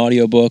listen to an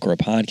audiobook or a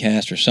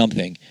podcast or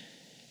something.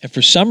 And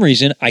for some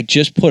reason, I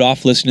just put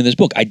off listening to this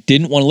book. I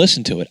didn't want to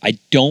listen to it. I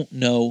don't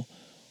know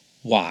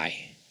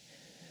why.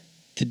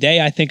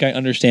 Today, I think I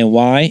understand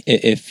why.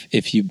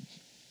 If you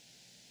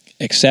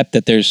accept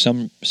that there's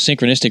some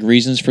synchronistic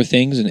reasons for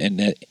things and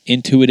that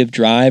intuitive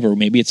drive, or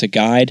maybe it's a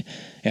guide.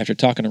 After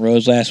talking to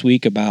Rose last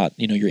week about,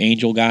 your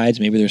angel guides,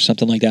 maybe there's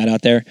something like that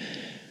out there.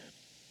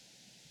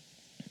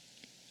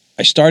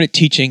 I started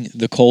teaching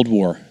the Cold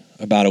War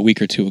about a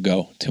week or two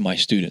ago to my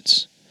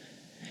students.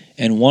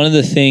 And one of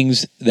the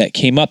things that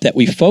came up that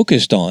we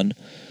focused on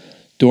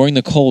during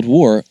the Cold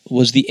War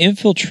was the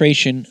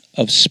infiltration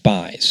of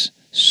spies.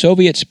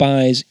 Soviet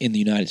spies in the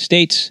United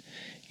States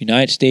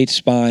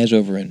spies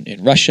over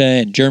in Russia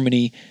and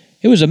Germany.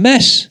 It was a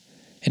mess,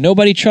 and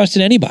nobody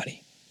trusted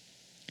anybody.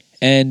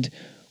 And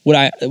what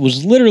I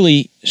was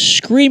literally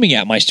screaming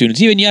at my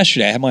students, even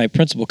yesterday, I had my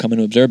principal come in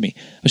to observe me.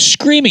 I was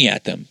screaming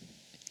at them.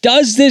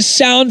 Does this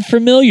sound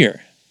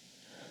familiar?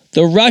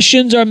 The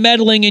Russians are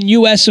meddling in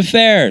U.S.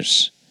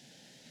 affairs.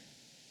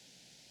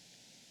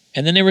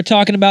 And then they were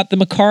talking about the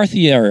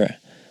McCarthy era,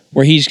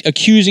 where he's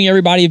accusing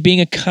everybody of being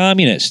a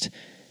communist.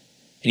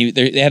 And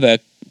they have a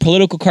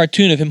political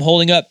cartoon of him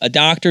holding up a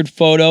doctored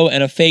photo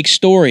and a fake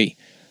story,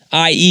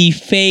 i.e.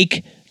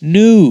 fake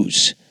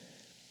news.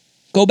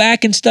 Go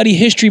back and study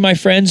history, my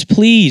friends,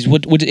 please.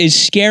 What is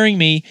scaring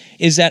me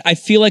is that I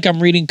feel like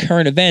I'm reading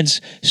current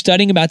events,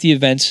 studying about the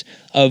events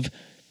of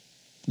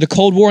the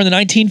Cold War in the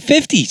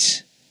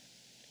 1950s.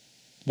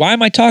 Why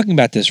am I talking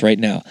about this right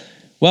now?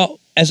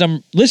 Well, as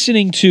I'm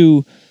listening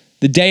to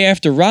The Day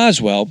After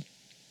Roswell,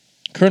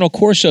 Colonel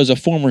Corso is a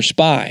former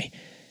spy.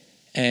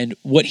 And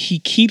what he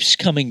keeps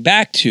coming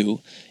back to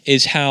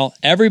is how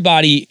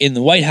everybody in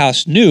the White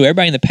House knew,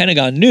 everybody in the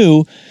Pentagon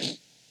knew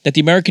that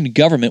the American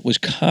government was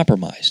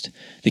compromised.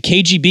 The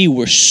KGB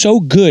were so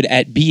good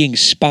at being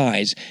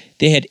spies,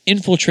 they had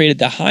infiltrated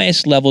the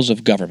highest levels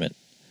of government.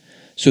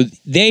 So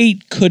they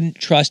couldn't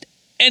trust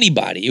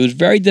anybody. It was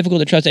very difficult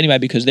to trust anybody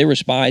because they were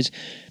spies.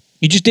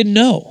 You just didn't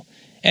know.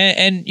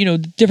 And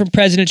different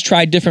presidents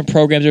tried different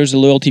programs. There was a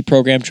loyalty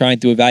program trying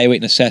to evaluate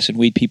and assess and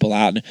weed people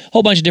out, and a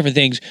whole bunch of different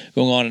things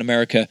going on in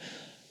America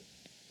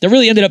that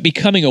really ended up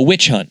becoming a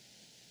witch hunt,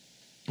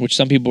 which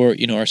some people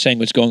are saying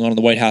what's going on in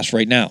the White House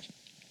right now.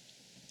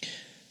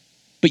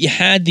 But you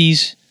had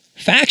these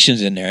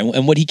factions in there,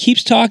 and what he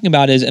keeps talking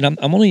about is, and I'm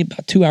only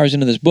about 2 hours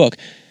into this book,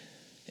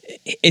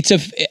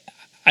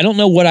 I don't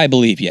know what I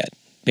believe yet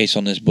based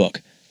on this book,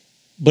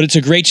 but it's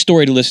a great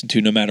story to listen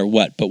to no matter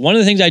what. But one of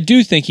the things I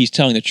do think he's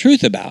telling the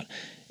truth about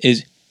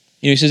is,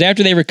 he says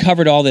after they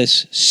recovered all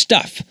this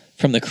stuff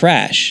from the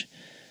crash,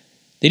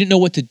 they didn't know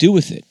what to do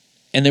with it.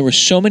 And there were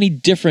so many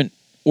different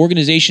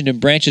organizations and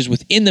branches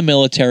within the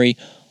military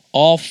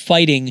all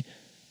fighting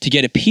to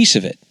get a piece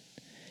of it.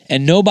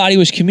 And nobody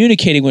was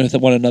communicating with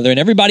one another, and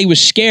everybody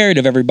was scared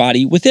of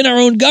everybody within our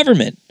own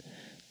government.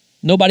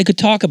 Nobody could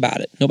talk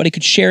about it. Nobody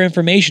could share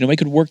information. Nobody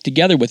could work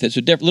together with it.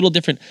 So little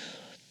different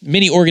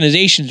mini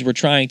organizations were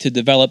trying to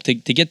develop to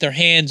get their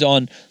hands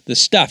on the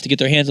stuff, to get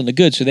their hands on the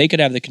goods so they could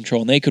have the control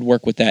and they could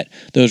work with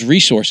those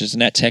resources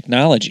and that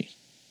technology.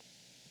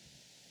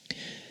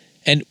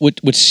 And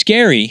what's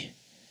scary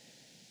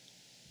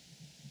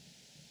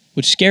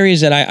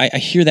is that I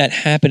hear that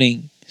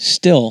happening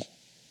still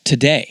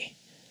today,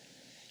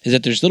 is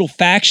that there's little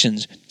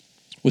factions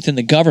within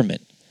the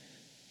government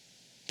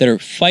that are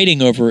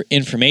fighting over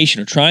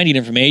information or trying to get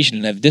information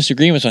and have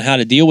disagreements on how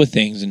to deal with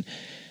things. And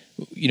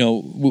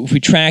if we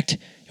tracked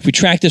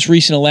this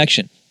recent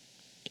election,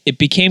 it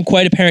became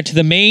quite apparent to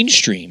the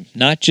mainstream,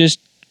 not just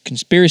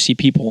conspiracy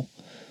people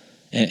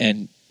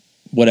and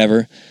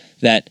whatever,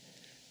 that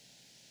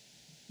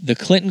the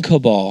Clinton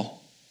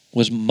cabal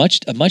was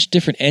a much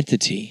different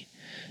entity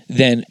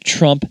than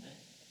Trump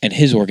and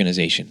his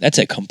organization. That's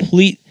a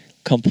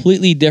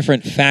completely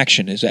different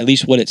faction, is at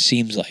least what it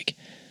seems like.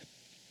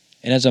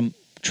 And as I'm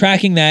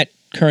tracking that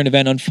current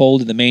event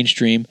unfold in the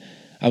mainstream,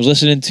 I was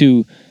listening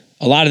to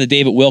a lot of the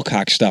David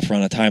Wilcock stuff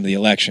around the time of the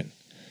election.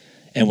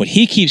 And what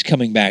he keeps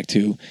coming back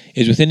to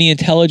is within the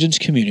intelligence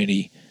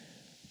community,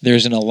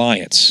 there's an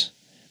alliance.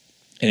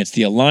 And it's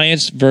the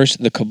alliance versus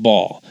the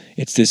cabal.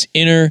 It's this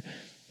inner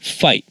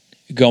fight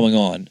going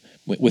on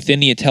within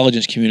the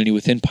intelligence community,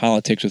 within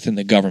politics, within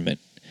the government.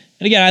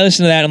 And again, I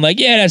listen to that and I'm like,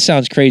 yeah, that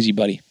sounds crazy,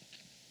 buddy.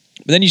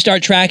 But then you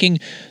start tracking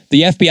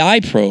the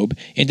FBI probe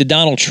into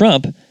Donald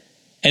Trump,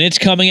 and it's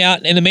coming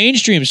out in the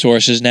mainstream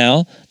sources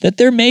now that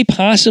there may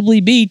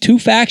possibly be two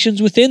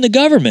factions within the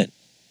government,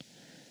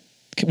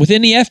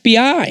 within the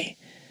FBI,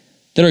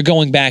 that are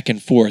going back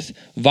and forth,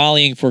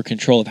 volleying for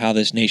control of how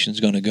this nation's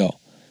going to go.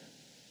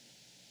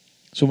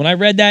 So when I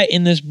read that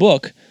in this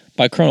book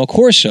by Colonel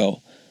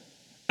Corso,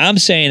 I'm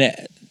saying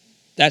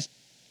that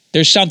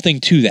there's something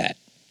to that.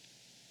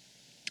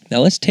 Now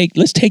let's take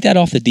that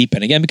off the deep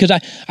end again, because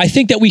I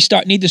think that we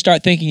need to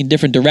start thinking in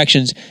different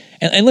directions,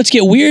 and let's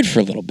get weird for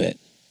a little bit.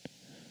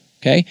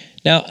 Okay?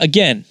 Now,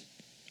 again,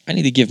 I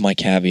need to give my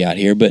caveat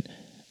here, but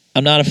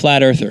I'm not a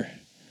flat earther.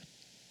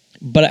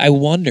 But I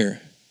wonder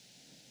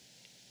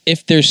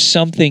if there's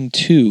something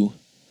to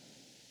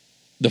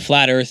the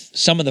flat earth,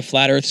 some of the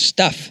flat earth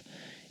stuff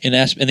in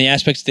the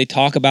aspects they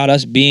talk about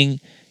us being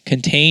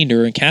contained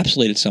or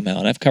encapsulated somehow.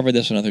 And I've covered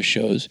this on other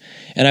shows.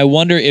 And I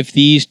wonder if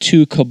these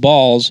two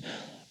cabals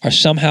are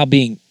somehow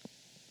being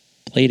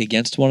played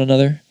against one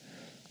another,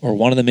 or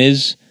one of them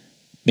is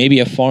maybe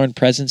a foreign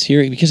presence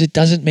here, because it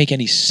doesn't make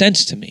any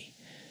sense to me.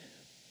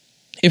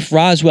 If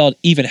Roswell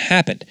even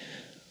happened,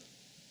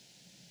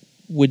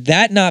 would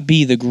that not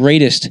be the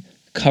greatest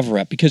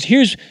cover-up? Because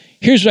here's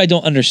what I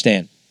don't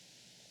understand.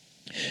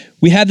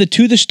 We have the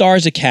To the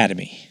Stars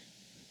Academy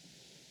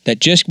that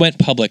just went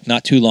public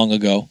not too long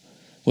ago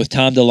with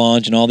Tom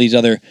DeLonge and all these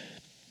other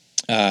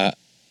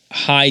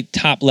high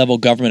top-level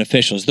government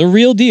officials. The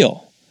real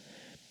deal.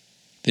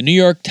 The New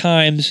York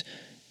Times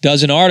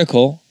does an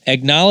article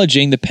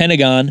acknowledging the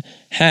Pentagon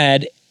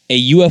had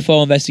a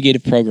UFO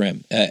investigative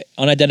program,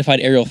 unidentified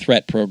aerial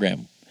threat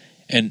program.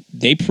 And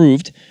they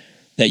proved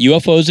that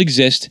UFOs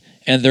exist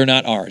and they're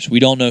not ours. We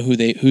don't know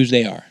whose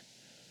they are.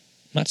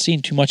 I'm not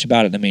seeing too much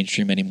about it in the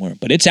mainstream anymore,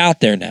 but it's out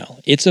there now.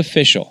 It's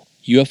official.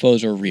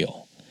 UFOs are real.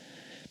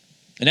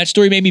 And that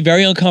story made me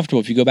very uncomfortable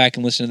if you go back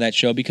and listen to that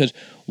show, because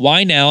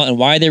why now, and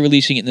why are they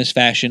releasing it in this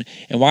fashion,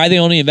 and why are they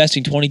only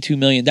investing $22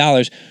 million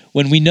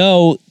when we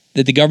know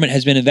that the government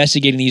has been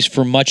investigating these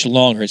for much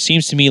longer? It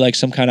seems to me like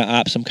some kind of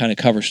op, some kind of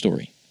cover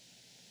story.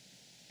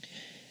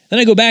 Then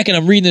I go back and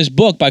I'm reading this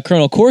book by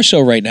Colonel Corso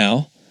right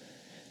now.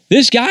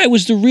 This guy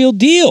was the real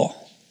deal.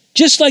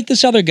 Just like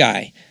this other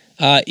guy,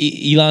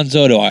 Ilan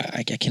Zotto,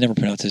 I can never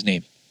pronounce his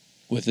name,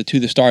 with the To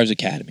the Stars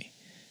Academy.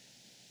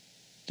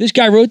 This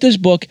guy wrote this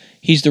book.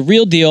 He's the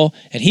real deal,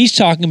 and he's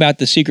talking about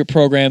the secret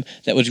program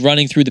that was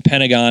running through the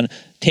Pentagon,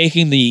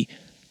 taking the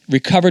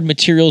recovered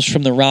materials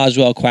from the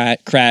Roswell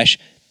crash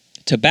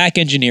to back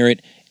engineer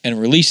it and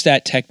release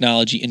that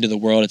technology into the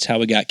world. It's how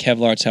we got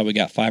Kevlar. It's how we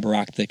got fiber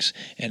optics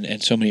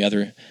and so many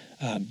other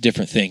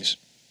different things.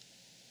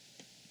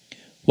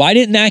 Why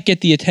didn't that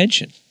get the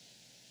attention?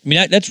 I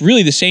mean, that's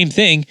really the same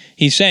thing.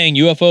 He's saying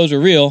UFOs are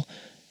real.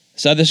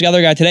 So this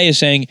other guy today is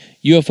saying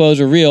UFOs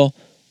are real.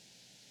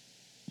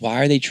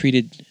 Why are they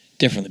treated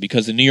differently?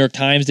 Because the New York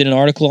Times did an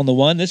article on the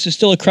one. This is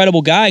still a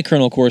credible guy,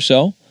 Colonel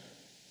Corso.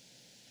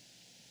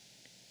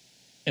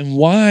 And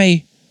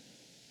why,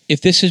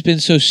 if this has been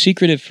so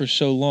secretive for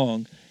so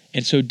long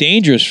and so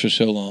dangerous for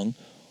so long,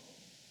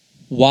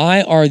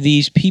 why are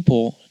these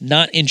people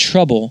not in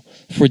trouble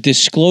for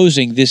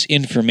disclosing this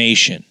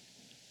information?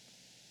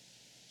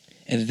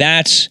 And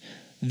that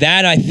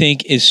I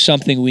think is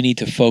something we need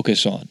to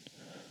focus on.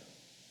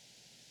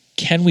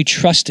 Can we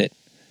trust it?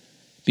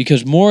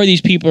 Because more of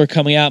these people are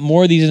coming out,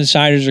 more of these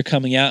insiders are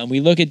coming out, and we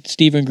look at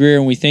Stephen Greer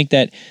and we think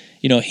that,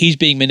 he's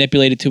being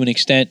manipulated to an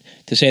extent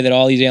to say that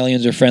all these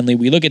aliens are friendly.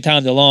 We look at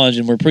Tom DeLonge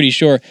and we're pretty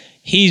sure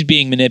he's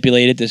being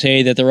manipulated to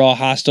say that they're all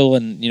hostile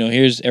and,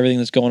 here's everything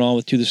that's going on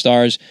with To the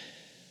Stars.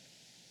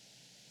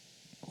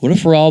 What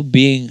if we're all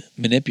being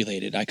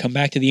manipulated? I come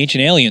back to the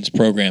Ancient Aliens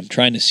program,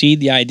 trying to seed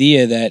the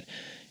idea that,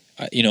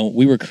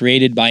 we were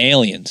created by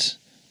aliens.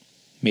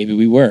 Maybe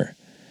we were.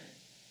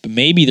 But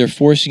maybe they're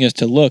forcing us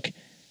to look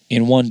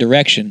in one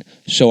direction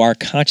so our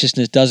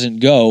consciousness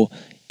doesn't go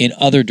in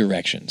other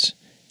directions.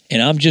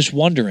 And I'm just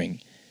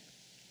wondering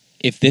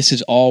if this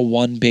is all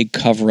one big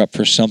cover-up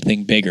for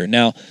something bigger.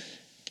 Now,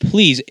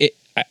 please,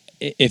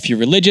 if you're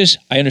religious,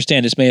 I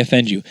understand this may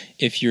offend you.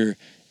 If you're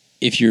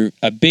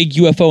a big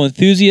UFO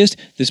enthusiast,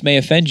 this may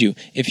offend you.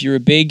 If you're a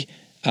big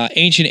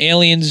ancient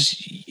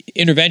aliens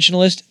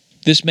interventionalist,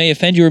 this may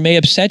offend you or may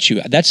upset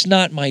you. That's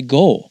not my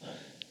goal.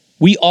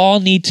 We all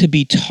need to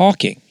be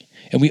talking,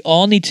 and we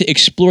all need to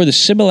explore the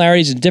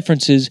similarities and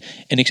differences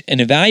and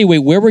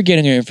evaluate where we're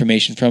getting our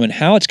information from and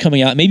how it's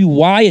coming out, maybe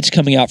why it's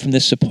coming out from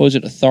this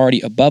supposed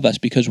authority above us.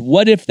 Because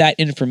what if that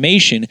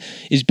information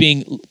is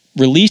being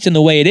released in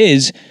the way it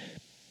is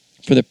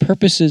for the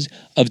purposes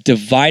of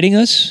dividing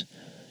us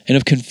and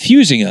of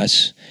confusing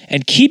us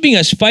and keeping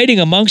us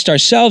fighting amongst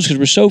ourselves because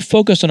we're so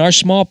focused on our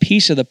small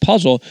piece of the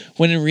puzzle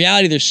when in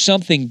reality there's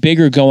something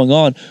bigger going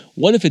on?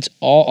 What if it's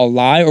all a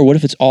lie, or what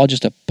if it's all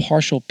just a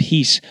partial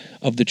piece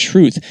of the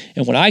truth?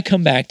 And what I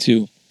come back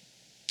to,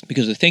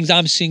 because the things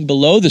I'm seeing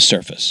below the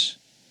surface,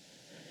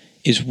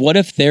 is what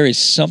if there is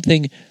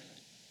something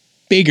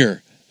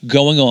bigger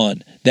going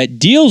on that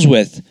deals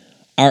with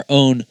our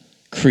own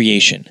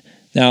creation?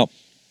 Now,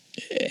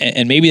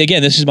 and maybe,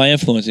 again, this is my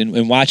influence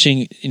in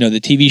watching,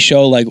 the TV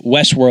show like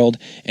Westworld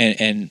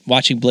and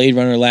watching Blade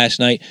Runner last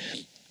night.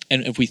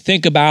 And if we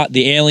think about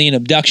the alien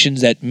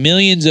abductions that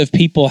millions of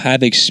people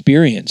have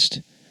experienced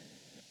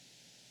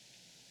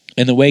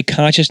and the way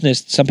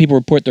consciousness, some people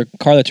report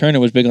Carla Turner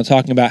was big on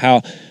talking about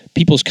how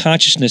people's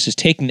consciousness is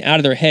taken out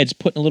of their heads,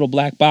 put in a little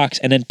black box,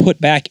 and then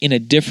put back in a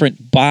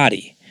different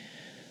body.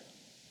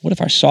 What if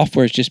our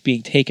software is just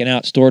being taken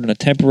out, stored on a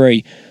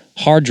temporary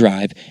hard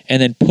drive,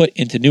 and then put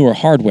into newer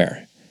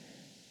hardware?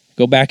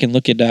 Go back and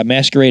look at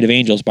Masquerade of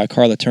Angels by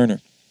Carla Turner,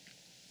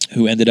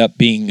 who ended up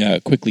being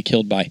quickly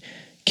killed by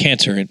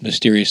cancer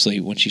mysteriously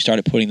when she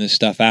started putting this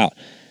stuff out.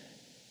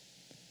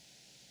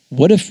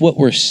 What if what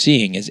we're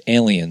seeing as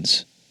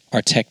aliens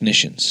are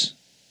technicians?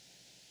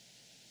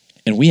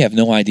 And we have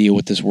no idea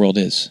what this world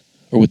is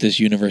or what this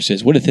universe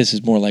is. What if this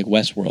is more like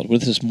Westworld? What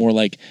if this is more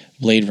like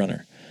Blade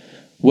Runner?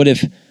 What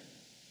if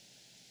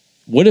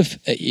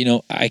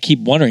I keep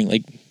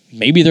wondering,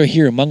 maybe they're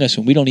here among us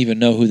and we don't even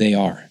know who they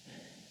are.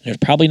 There's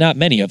probably not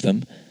many of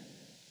them,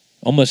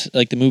 almost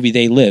like the movie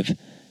They Live.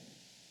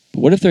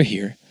 But what if they're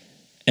here?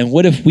 And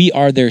what if we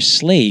are their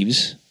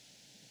slaves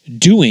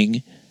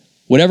doing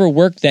whatever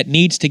work that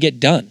needs to get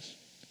done?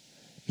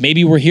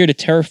 Maybe we're here to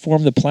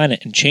terraform the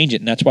planet and change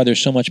it, and that's why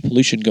there's so much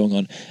pollution going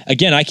on.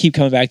 Again, I keep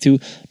coming back to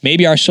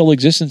maybe our sole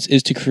existence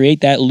is to create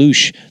that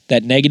loosh,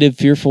 that negative,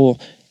 fearful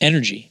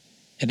energy,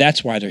 and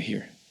that's why they're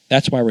here.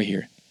 That's why we're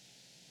here.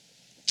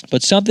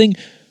 But something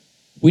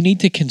we need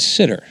to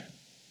consider,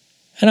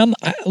 and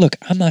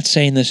I'm not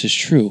saying this is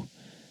true,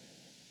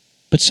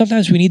 but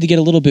sometimes we need to get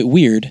a little bit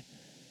weird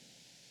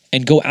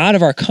and go out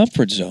of our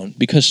comfort zone,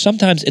 because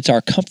sometimes it's our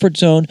comfort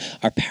zone,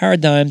 our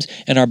paradigms,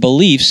 and our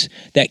beliefs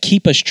that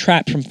keep us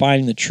trapped from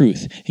finding the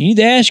truth. And you need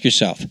to ask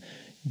yourself,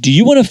 do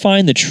you want to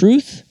find the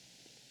truth,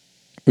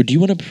 or do you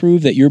want to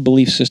prove that your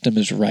belief system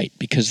is right?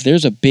 Because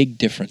there's a big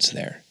difference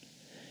there.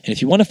 And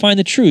if you want to find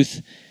the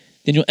truth,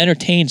 then you'll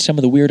entertain some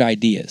of the weird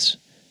ideas.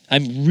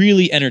 I'm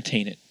really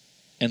entertain it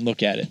and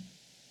look at it.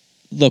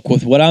 Look,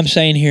 with what I'm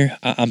saying here,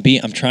 I'm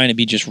trying to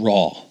be just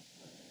raw.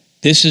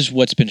 This is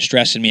what's been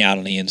stressing me out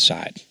on the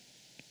inside.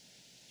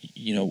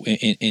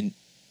 In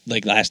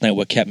like last night,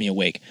 what kept me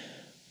awake.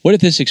 What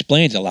if this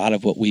explains a lot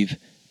of what we've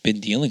been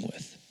dealing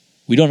with?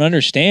 We don't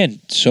understand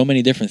so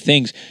many different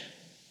things.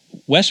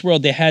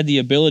 Westworld, they had the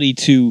ability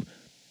to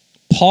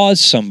pause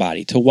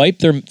somebody, to wipe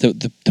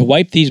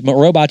these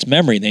robots'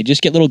 memory, and they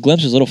just get little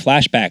glimpses, little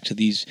flashbacks of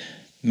these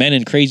men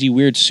in crazy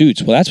weird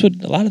suits. Well, that's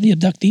what a lot of the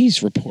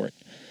abductees report.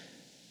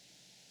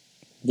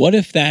 What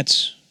if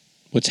that's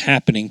what's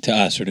happening to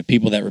us, or to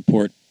people that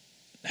report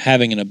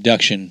having an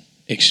abduction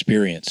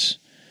experience?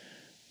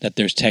 That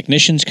there's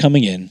technicians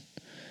coming in,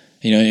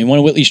 You know, in one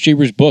of Whitley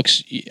Strieber's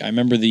books, I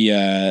remember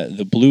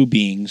the blue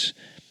beings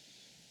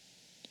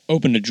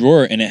opened a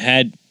drawer and it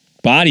had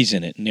bodies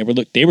in it, and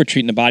they were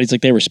treating the bodies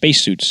like they were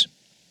spacesuits.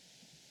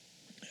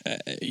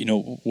 You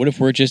know, what if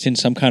we're just in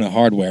some kind of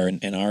hardware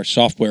and our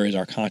software is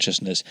our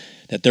consciousness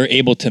that they're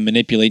able to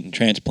manipulate and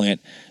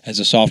transplant as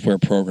a software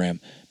program?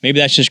 Maybe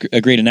that's just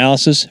a great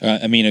analysis.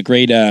 A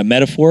great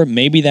metaphor.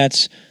 Maybe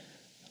that's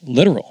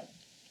literal.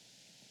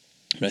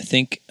 But I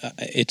think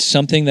it's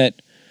something that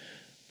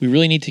we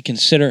really need to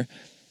consider.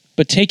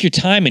 But take your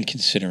time in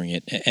considering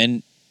it.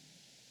 And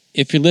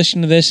if you're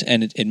listening to this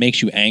and it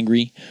makes you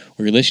angry,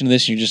 or you're listening to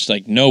this and you're just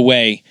like, no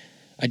way,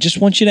 I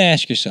just want you to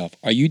ask yourself,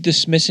 are you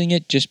dismissing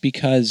it just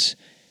because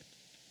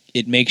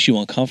it makes you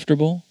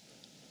uncomfortable?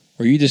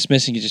 Or are you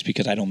dismissing it just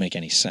because I don't make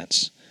any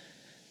sense?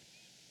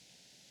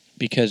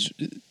 Because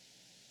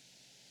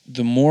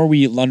the more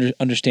we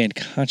understand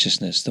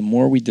consciousness, the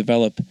more we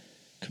develop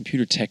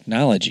computer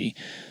technology,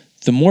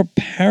 the more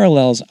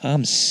parallels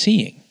I'm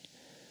seeing.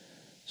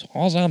 So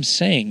all I'm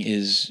saying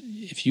is,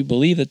 if you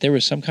believe that there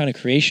was some kind of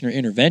creation or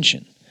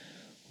intervention,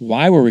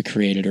 why were we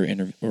created or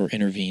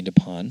intervened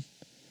upon?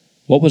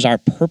 What was our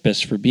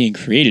purpose for being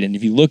created? And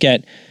if you look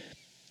at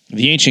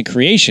the ancient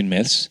creation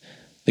myths,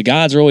 the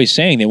gods are always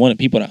saying they wanted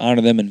people to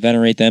honor them and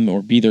venerate them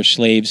or be their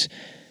slaves.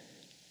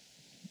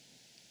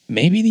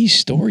 Maybe these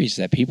stories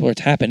that people are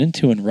tapping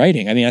into and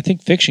writing, I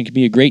think fiction could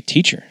be a great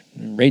teacher.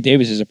 Ray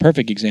Davis is a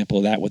perfect example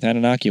of that with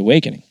Anunnaki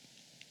Awakening.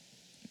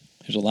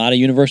 There's a lot of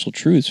universal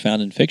truths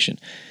found in fiction.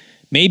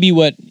 Maybe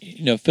what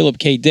Philip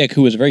K. Dick,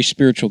 who was a very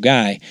spiritual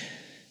guy,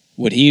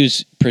 what he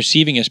was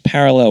perceiving as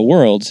parallel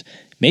worlds,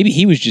 maybe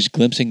he was just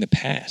glimpsing the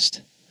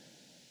past.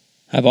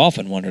 I've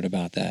often wondered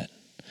about that.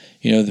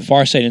 The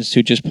Farsight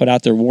Institute just put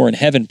out their War in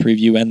Heaven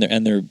preview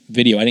and their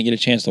video. I didn't get a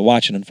chance to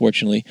watch it,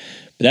 unfortunately.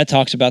 But that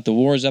talks about the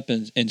wars up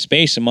in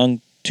space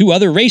among two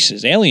other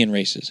races, alien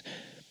races.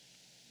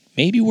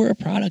 Maybe we're a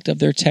product of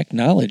their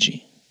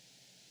technology.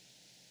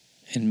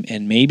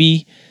 And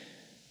maybe,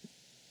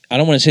 I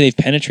don't want to say they've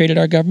penetrated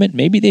our government.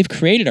 Maybe they've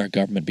created our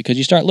government, because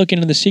you start looking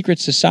into the secret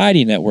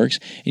society networks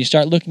and you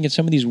start looking at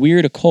some of these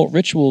weird occult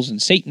rituals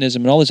and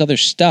Satanism and all this other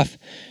stuff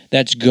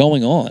that's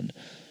going on.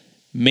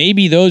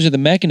 Maybe those are the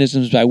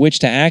mechanisms by which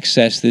to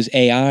access this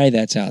AI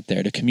that's out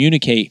there, to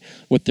communicate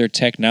with their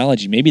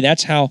technology. Maybe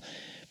that's how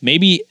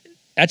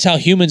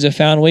humans have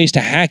found ways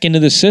to hack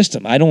into the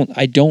system. I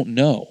don't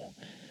know.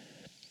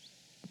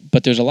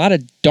 But there's a lot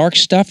of dark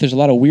stuff, there's a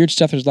lot of weird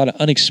stuff, there's a lot of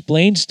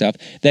unexplained stuff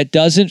that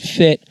doesn't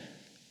fit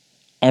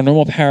our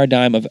normal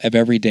paradigm of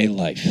everyday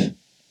life.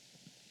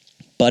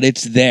 But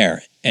it's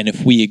there. And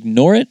if we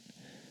ignore it,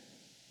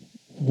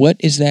 what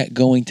is that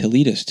going to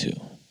lead us to?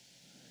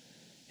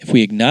 If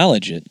we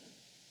acknowledge it,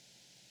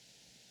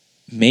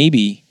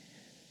 maybe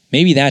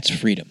that's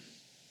freedom.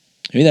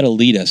 Maybe that'll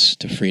lead us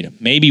to freedom.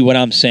 Maybe what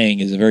I'm saying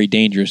is a very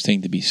dangerous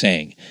thing to be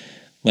saying.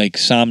 Like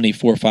Somni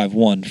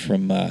 451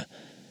 from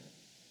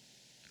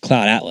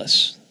Cloud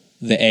Atlas,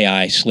 the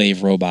AI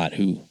slave robot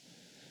who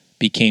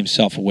became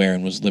self-aware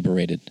and was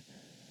liberated.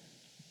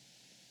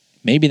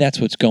 Maybe that's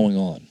what's going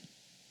on.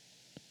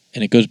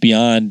 And it goes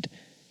beyond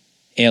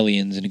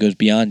aliens, and it goes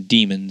beyond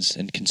demons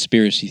and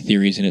conspiracy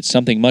theories, and it's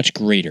something much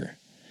greater.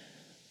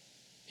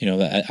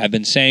 I've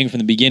been saying from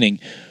the beginning,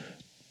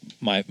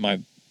 my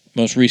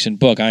most recent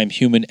book, I Am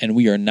Human and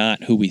We Are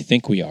Not Who We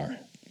Think We Are.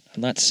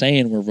 I'm not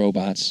saying we're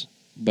robots,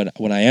 but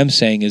what I am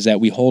saying is that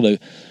we hold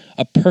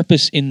a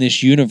purpose in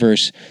this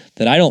universe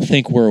that I don't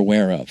think we're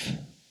aware of.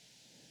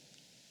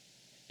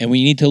 And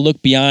we need to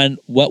look beyond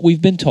what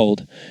we've been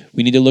told.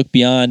 We need to look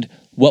beyond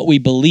what we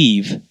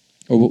believe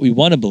or what we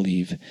want to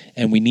believe.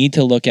 And we need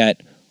to look at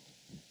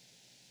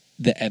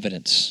the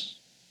evidence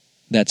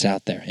that's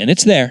out there. And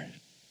it's there.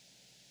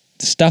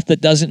 The stuff that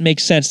doesn't make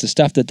sense, the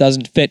stuff that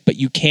doesn't fit, but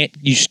you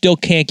still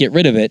can't get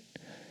rid of it.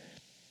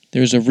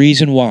 There's a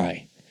reason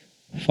why.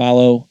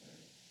 Follow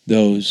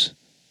those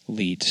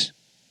leads.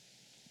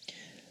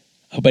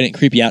 I hope I didn't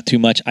creep you out too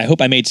much. I hope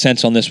I made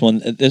sense on this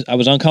one. I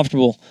was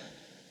uncomfortable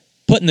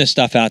putting this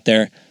stuff out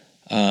there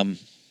because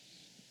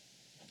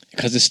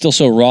it's still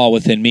so raw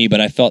within me, but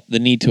I felt the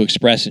need to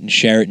express it and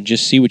share it and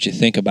just see what you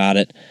think about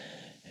it.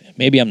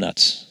 Maybe I'm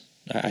nuts.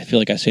 I feel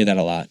like I say that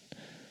a lot.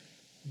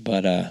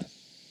 But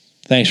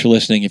thanks for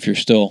listening if you're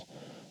still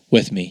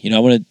with me. I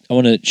want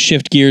to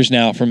shift gears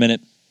now for a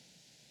minute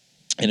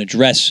and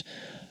address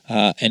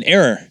an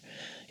error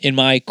in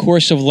my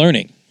course of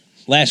learning.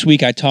 Last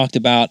week I talked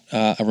about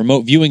a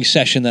remote viewing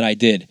session that I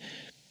did.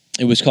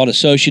 It was called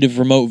Associative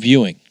Remote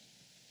Viewing.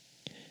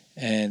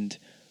 And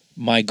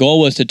my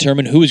goal was to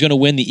determine who was going to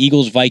win the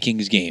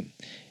Eagles-Vikings game.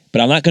 But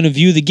I'm not going to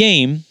view the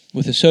game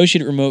with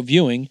Associative Remote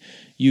Viewing.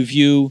 You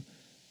view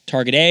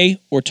target A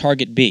or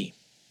target B.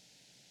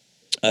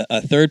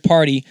 A third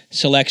party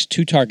selects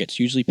two targets,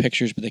 usually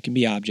pictures, but they can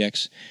be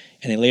objects,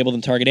 and they label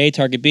them target A,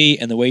 target B,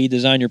 and the way you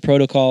design your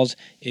protocols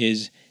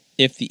is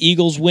if the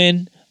Eagles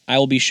win, I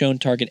will be shown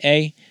target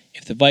A.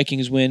 If the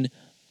Vikings win,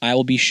 I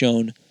will be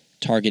shown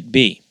target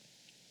B.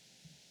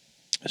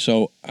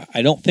 So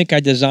I don't think I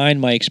designed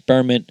my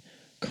experiment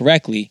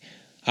correctly,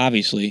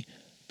 obviously,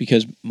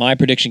 because my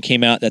prediction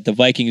came out that the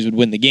Vikings would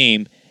win the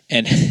game,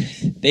 and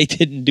they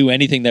didn't do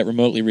anything that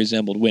remotely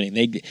resembled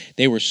winning.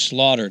 They were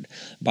slaughtered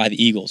by the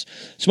Eagles.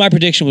 So my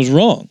prediction was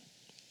wrong,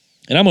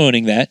 and I'm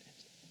owning that.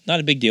 Not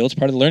a big deal. It's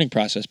part of the learning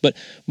process. But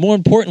more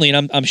importantly,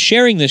 and I'm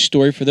sharing this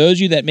story for those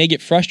of you that may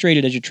get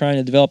frustrated as you're trying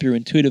to develop your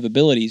intuitive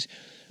abilities,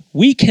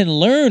 we can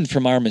learn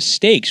from our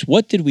mistakes.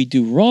 What did we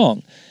do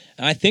wrong?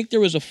 And I think there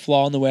was a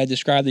flaw in the way I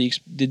described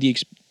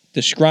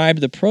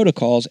the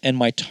protocols and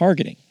my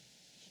targeting.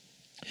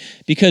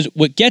 Because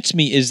what gets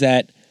me is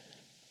that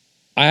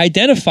I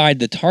identified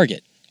the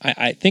target.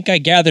 I think I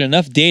gathered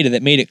enough data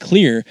that made it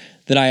clear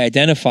that I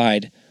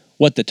identified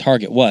what the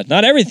target was.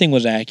 Not everything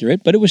was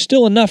accurate, but it was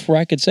still enough where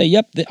I could say,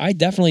 yep, I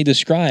definitely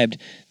described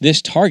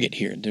this target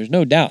here. There's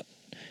no doubt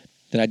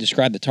that I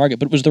described the target,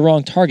 but it was the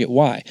wrong target.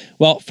 Why?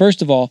 Well,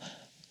 first of all,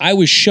 I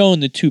was shown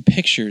the two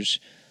pictures,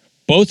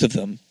 both of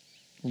them,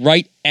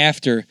 right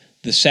after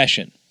the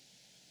session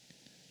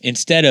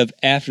instead of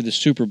after the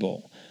Super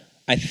Bowl.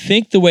 I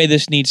think the way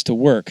this needs to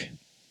work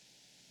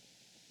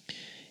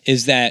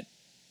is that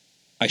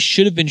I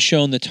should have been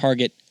shown the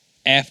target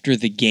after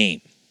the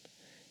game.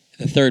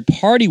 The third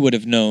party would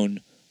have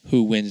known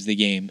who wins the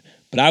game,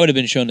 but I would have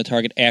been shown the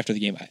target after the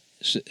game.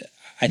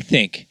 I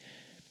think.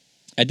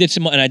 I did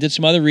some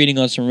other reading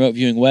on some remote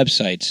viewing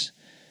websites,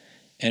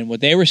 and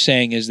what they were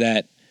saying is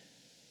that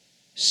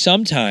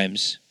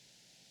sometimes,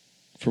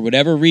 for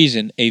whatever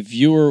reason, a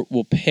viewer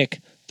will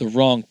pick the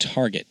wrong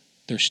target.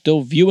 They're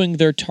still viewing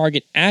their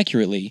target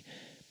accurately,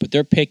 but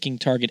they're picking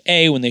target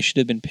A when they should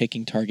have been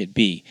picking target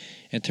B.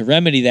 And to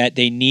remedy that,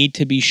 they need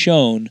to be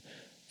shown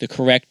the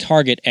correct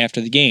target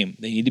after the game.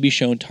 They need to be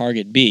shown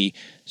target B,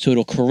 so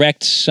it'll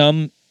correct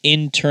some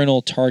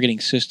internal targeting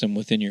system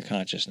within your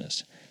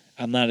consciousness.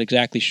 I'm not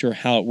exactly sure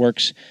how it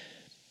works.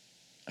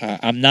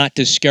 I'm not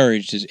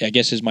discouraged, I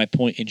guess is my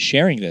point in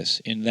sharing this,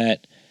 in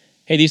that,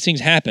 hey, these things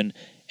happen,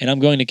 and I'm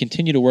going to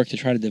continue to work to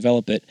try to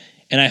develop it,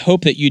 and I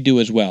hope that you do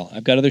as well.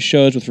 I've got other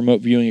shows with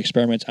remote viewing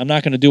experiments. I'm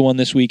not going to do one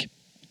this week.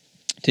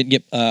 Didn't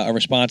get a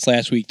response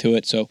last week to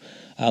it, so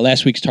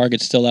last week's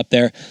target's still up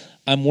there.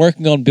 I'm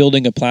working on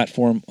building a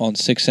platform on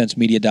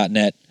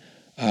sixthsensemedia.net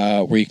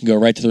where you can go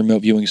right to the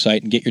remote viewing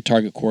site and get your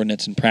target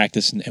coordinates and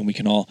practice, and we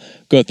can all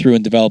go through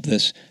and develop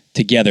this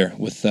together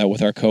with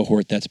our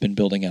cohort that's been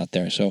building out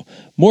there. So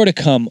more to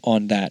come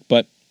on that.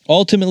 But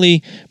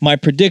ultimately, my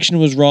prediction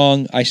was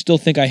wrong. I still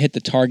think I hit the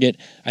target.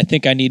 I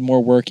think I need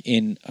more work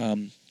in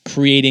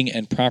creating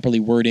and properly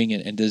wording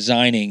and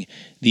designing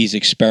these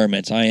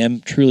experiments. I am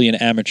truly an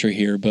amateur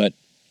here, but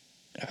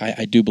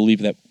I do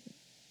believe that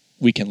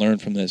we can learn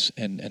from this,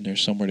 and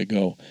there's somewhere to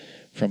go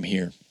from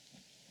here.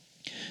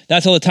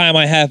 That's all the time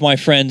I have, my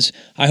friends.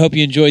 I hope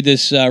you enjoyed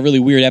this really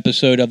weird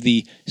episode of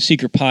the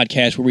Secret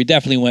Podcast, where we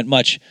definitely went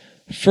much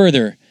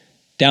further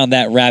down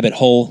that rabbit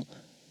hole.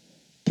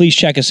 Please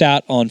check us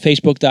out on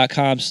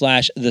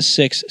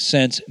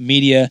Facebook.com/The6sense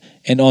Media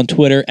and on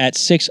Twitter at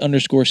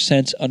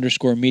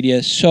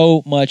 6_sense_media.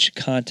 So much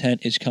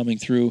content is coming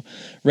through.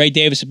 Ray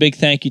Davis, a big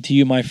thank you to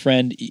you, my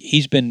friend.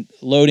 He's been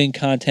loading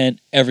content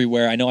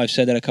everywhere. I know I've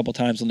said that a couple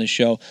times on this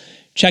show.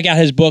 Check out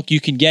his book. You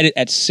can get it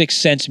at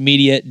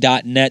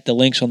sixthsensemedia.net. The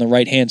link's on the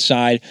right-hand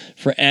side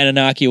for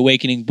Anunnaki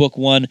Awakening, Book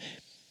 1.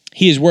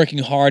 He is working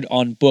hard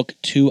on Book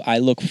 2. I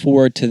look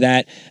forward to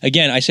that.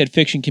 Again, I said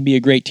fiction can be a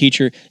great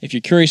teacher. If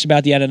you're curious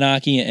about the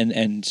Anunnaki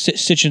and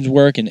Sitchin's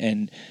work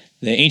and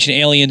the ancient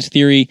aliens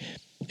theory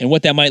and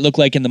what that might look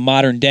like in the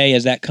modern day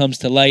as that comes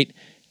to light,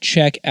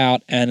 check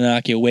out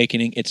Anunnaki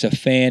Awakening. It's a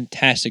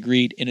fantastic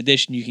read. In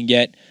addition, you can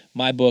get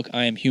my book,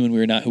 I Am Human, We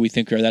Are Not Who We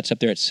Think We Are. That's up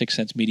there at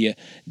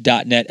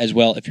sixthsensemedia.net as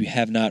well if you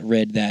have not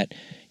read that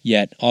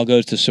yet. All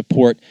goes to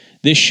support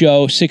this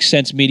show, Sixth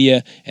Sense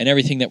Media, and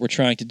everything that we're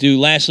trying to do.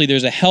 Lastly,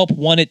 there's a Help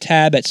Wanted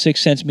tab at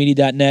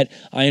sixthsensemedia.net.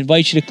 I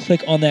invite you to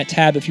click on that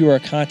tab if you are a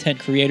content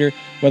creator,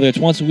 whether it's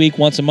once a week,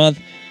 once a month,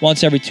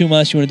 once every 2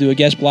 months, you want to do a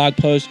guest blog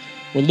post.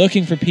 We're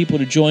looking for people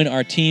to join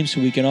our team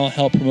so we can all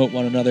help promote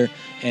one another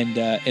and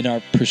in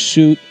our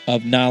pursuit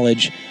of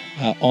knowledge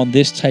on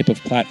this type of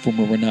platform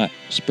where we're not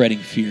spreading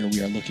fear.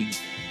 We are looking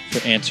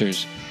for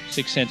answers.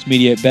 Sixth Sense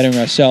Media, bettering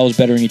ourselves,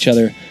 bettering each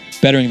other,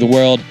 bettering the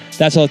world.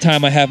 That's all the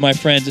time I have, my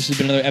friends. This has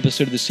been another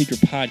episode of The Secret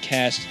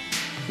Podcast,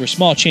 where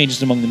small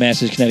changes among the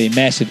masses can have a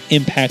massive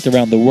impact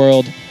around the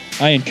world.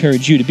 I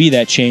encourage you to be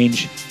that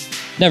change.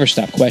 Never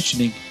stop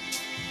questioning.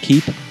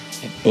 Keep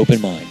an open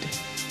mind.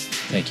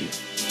 Thank you.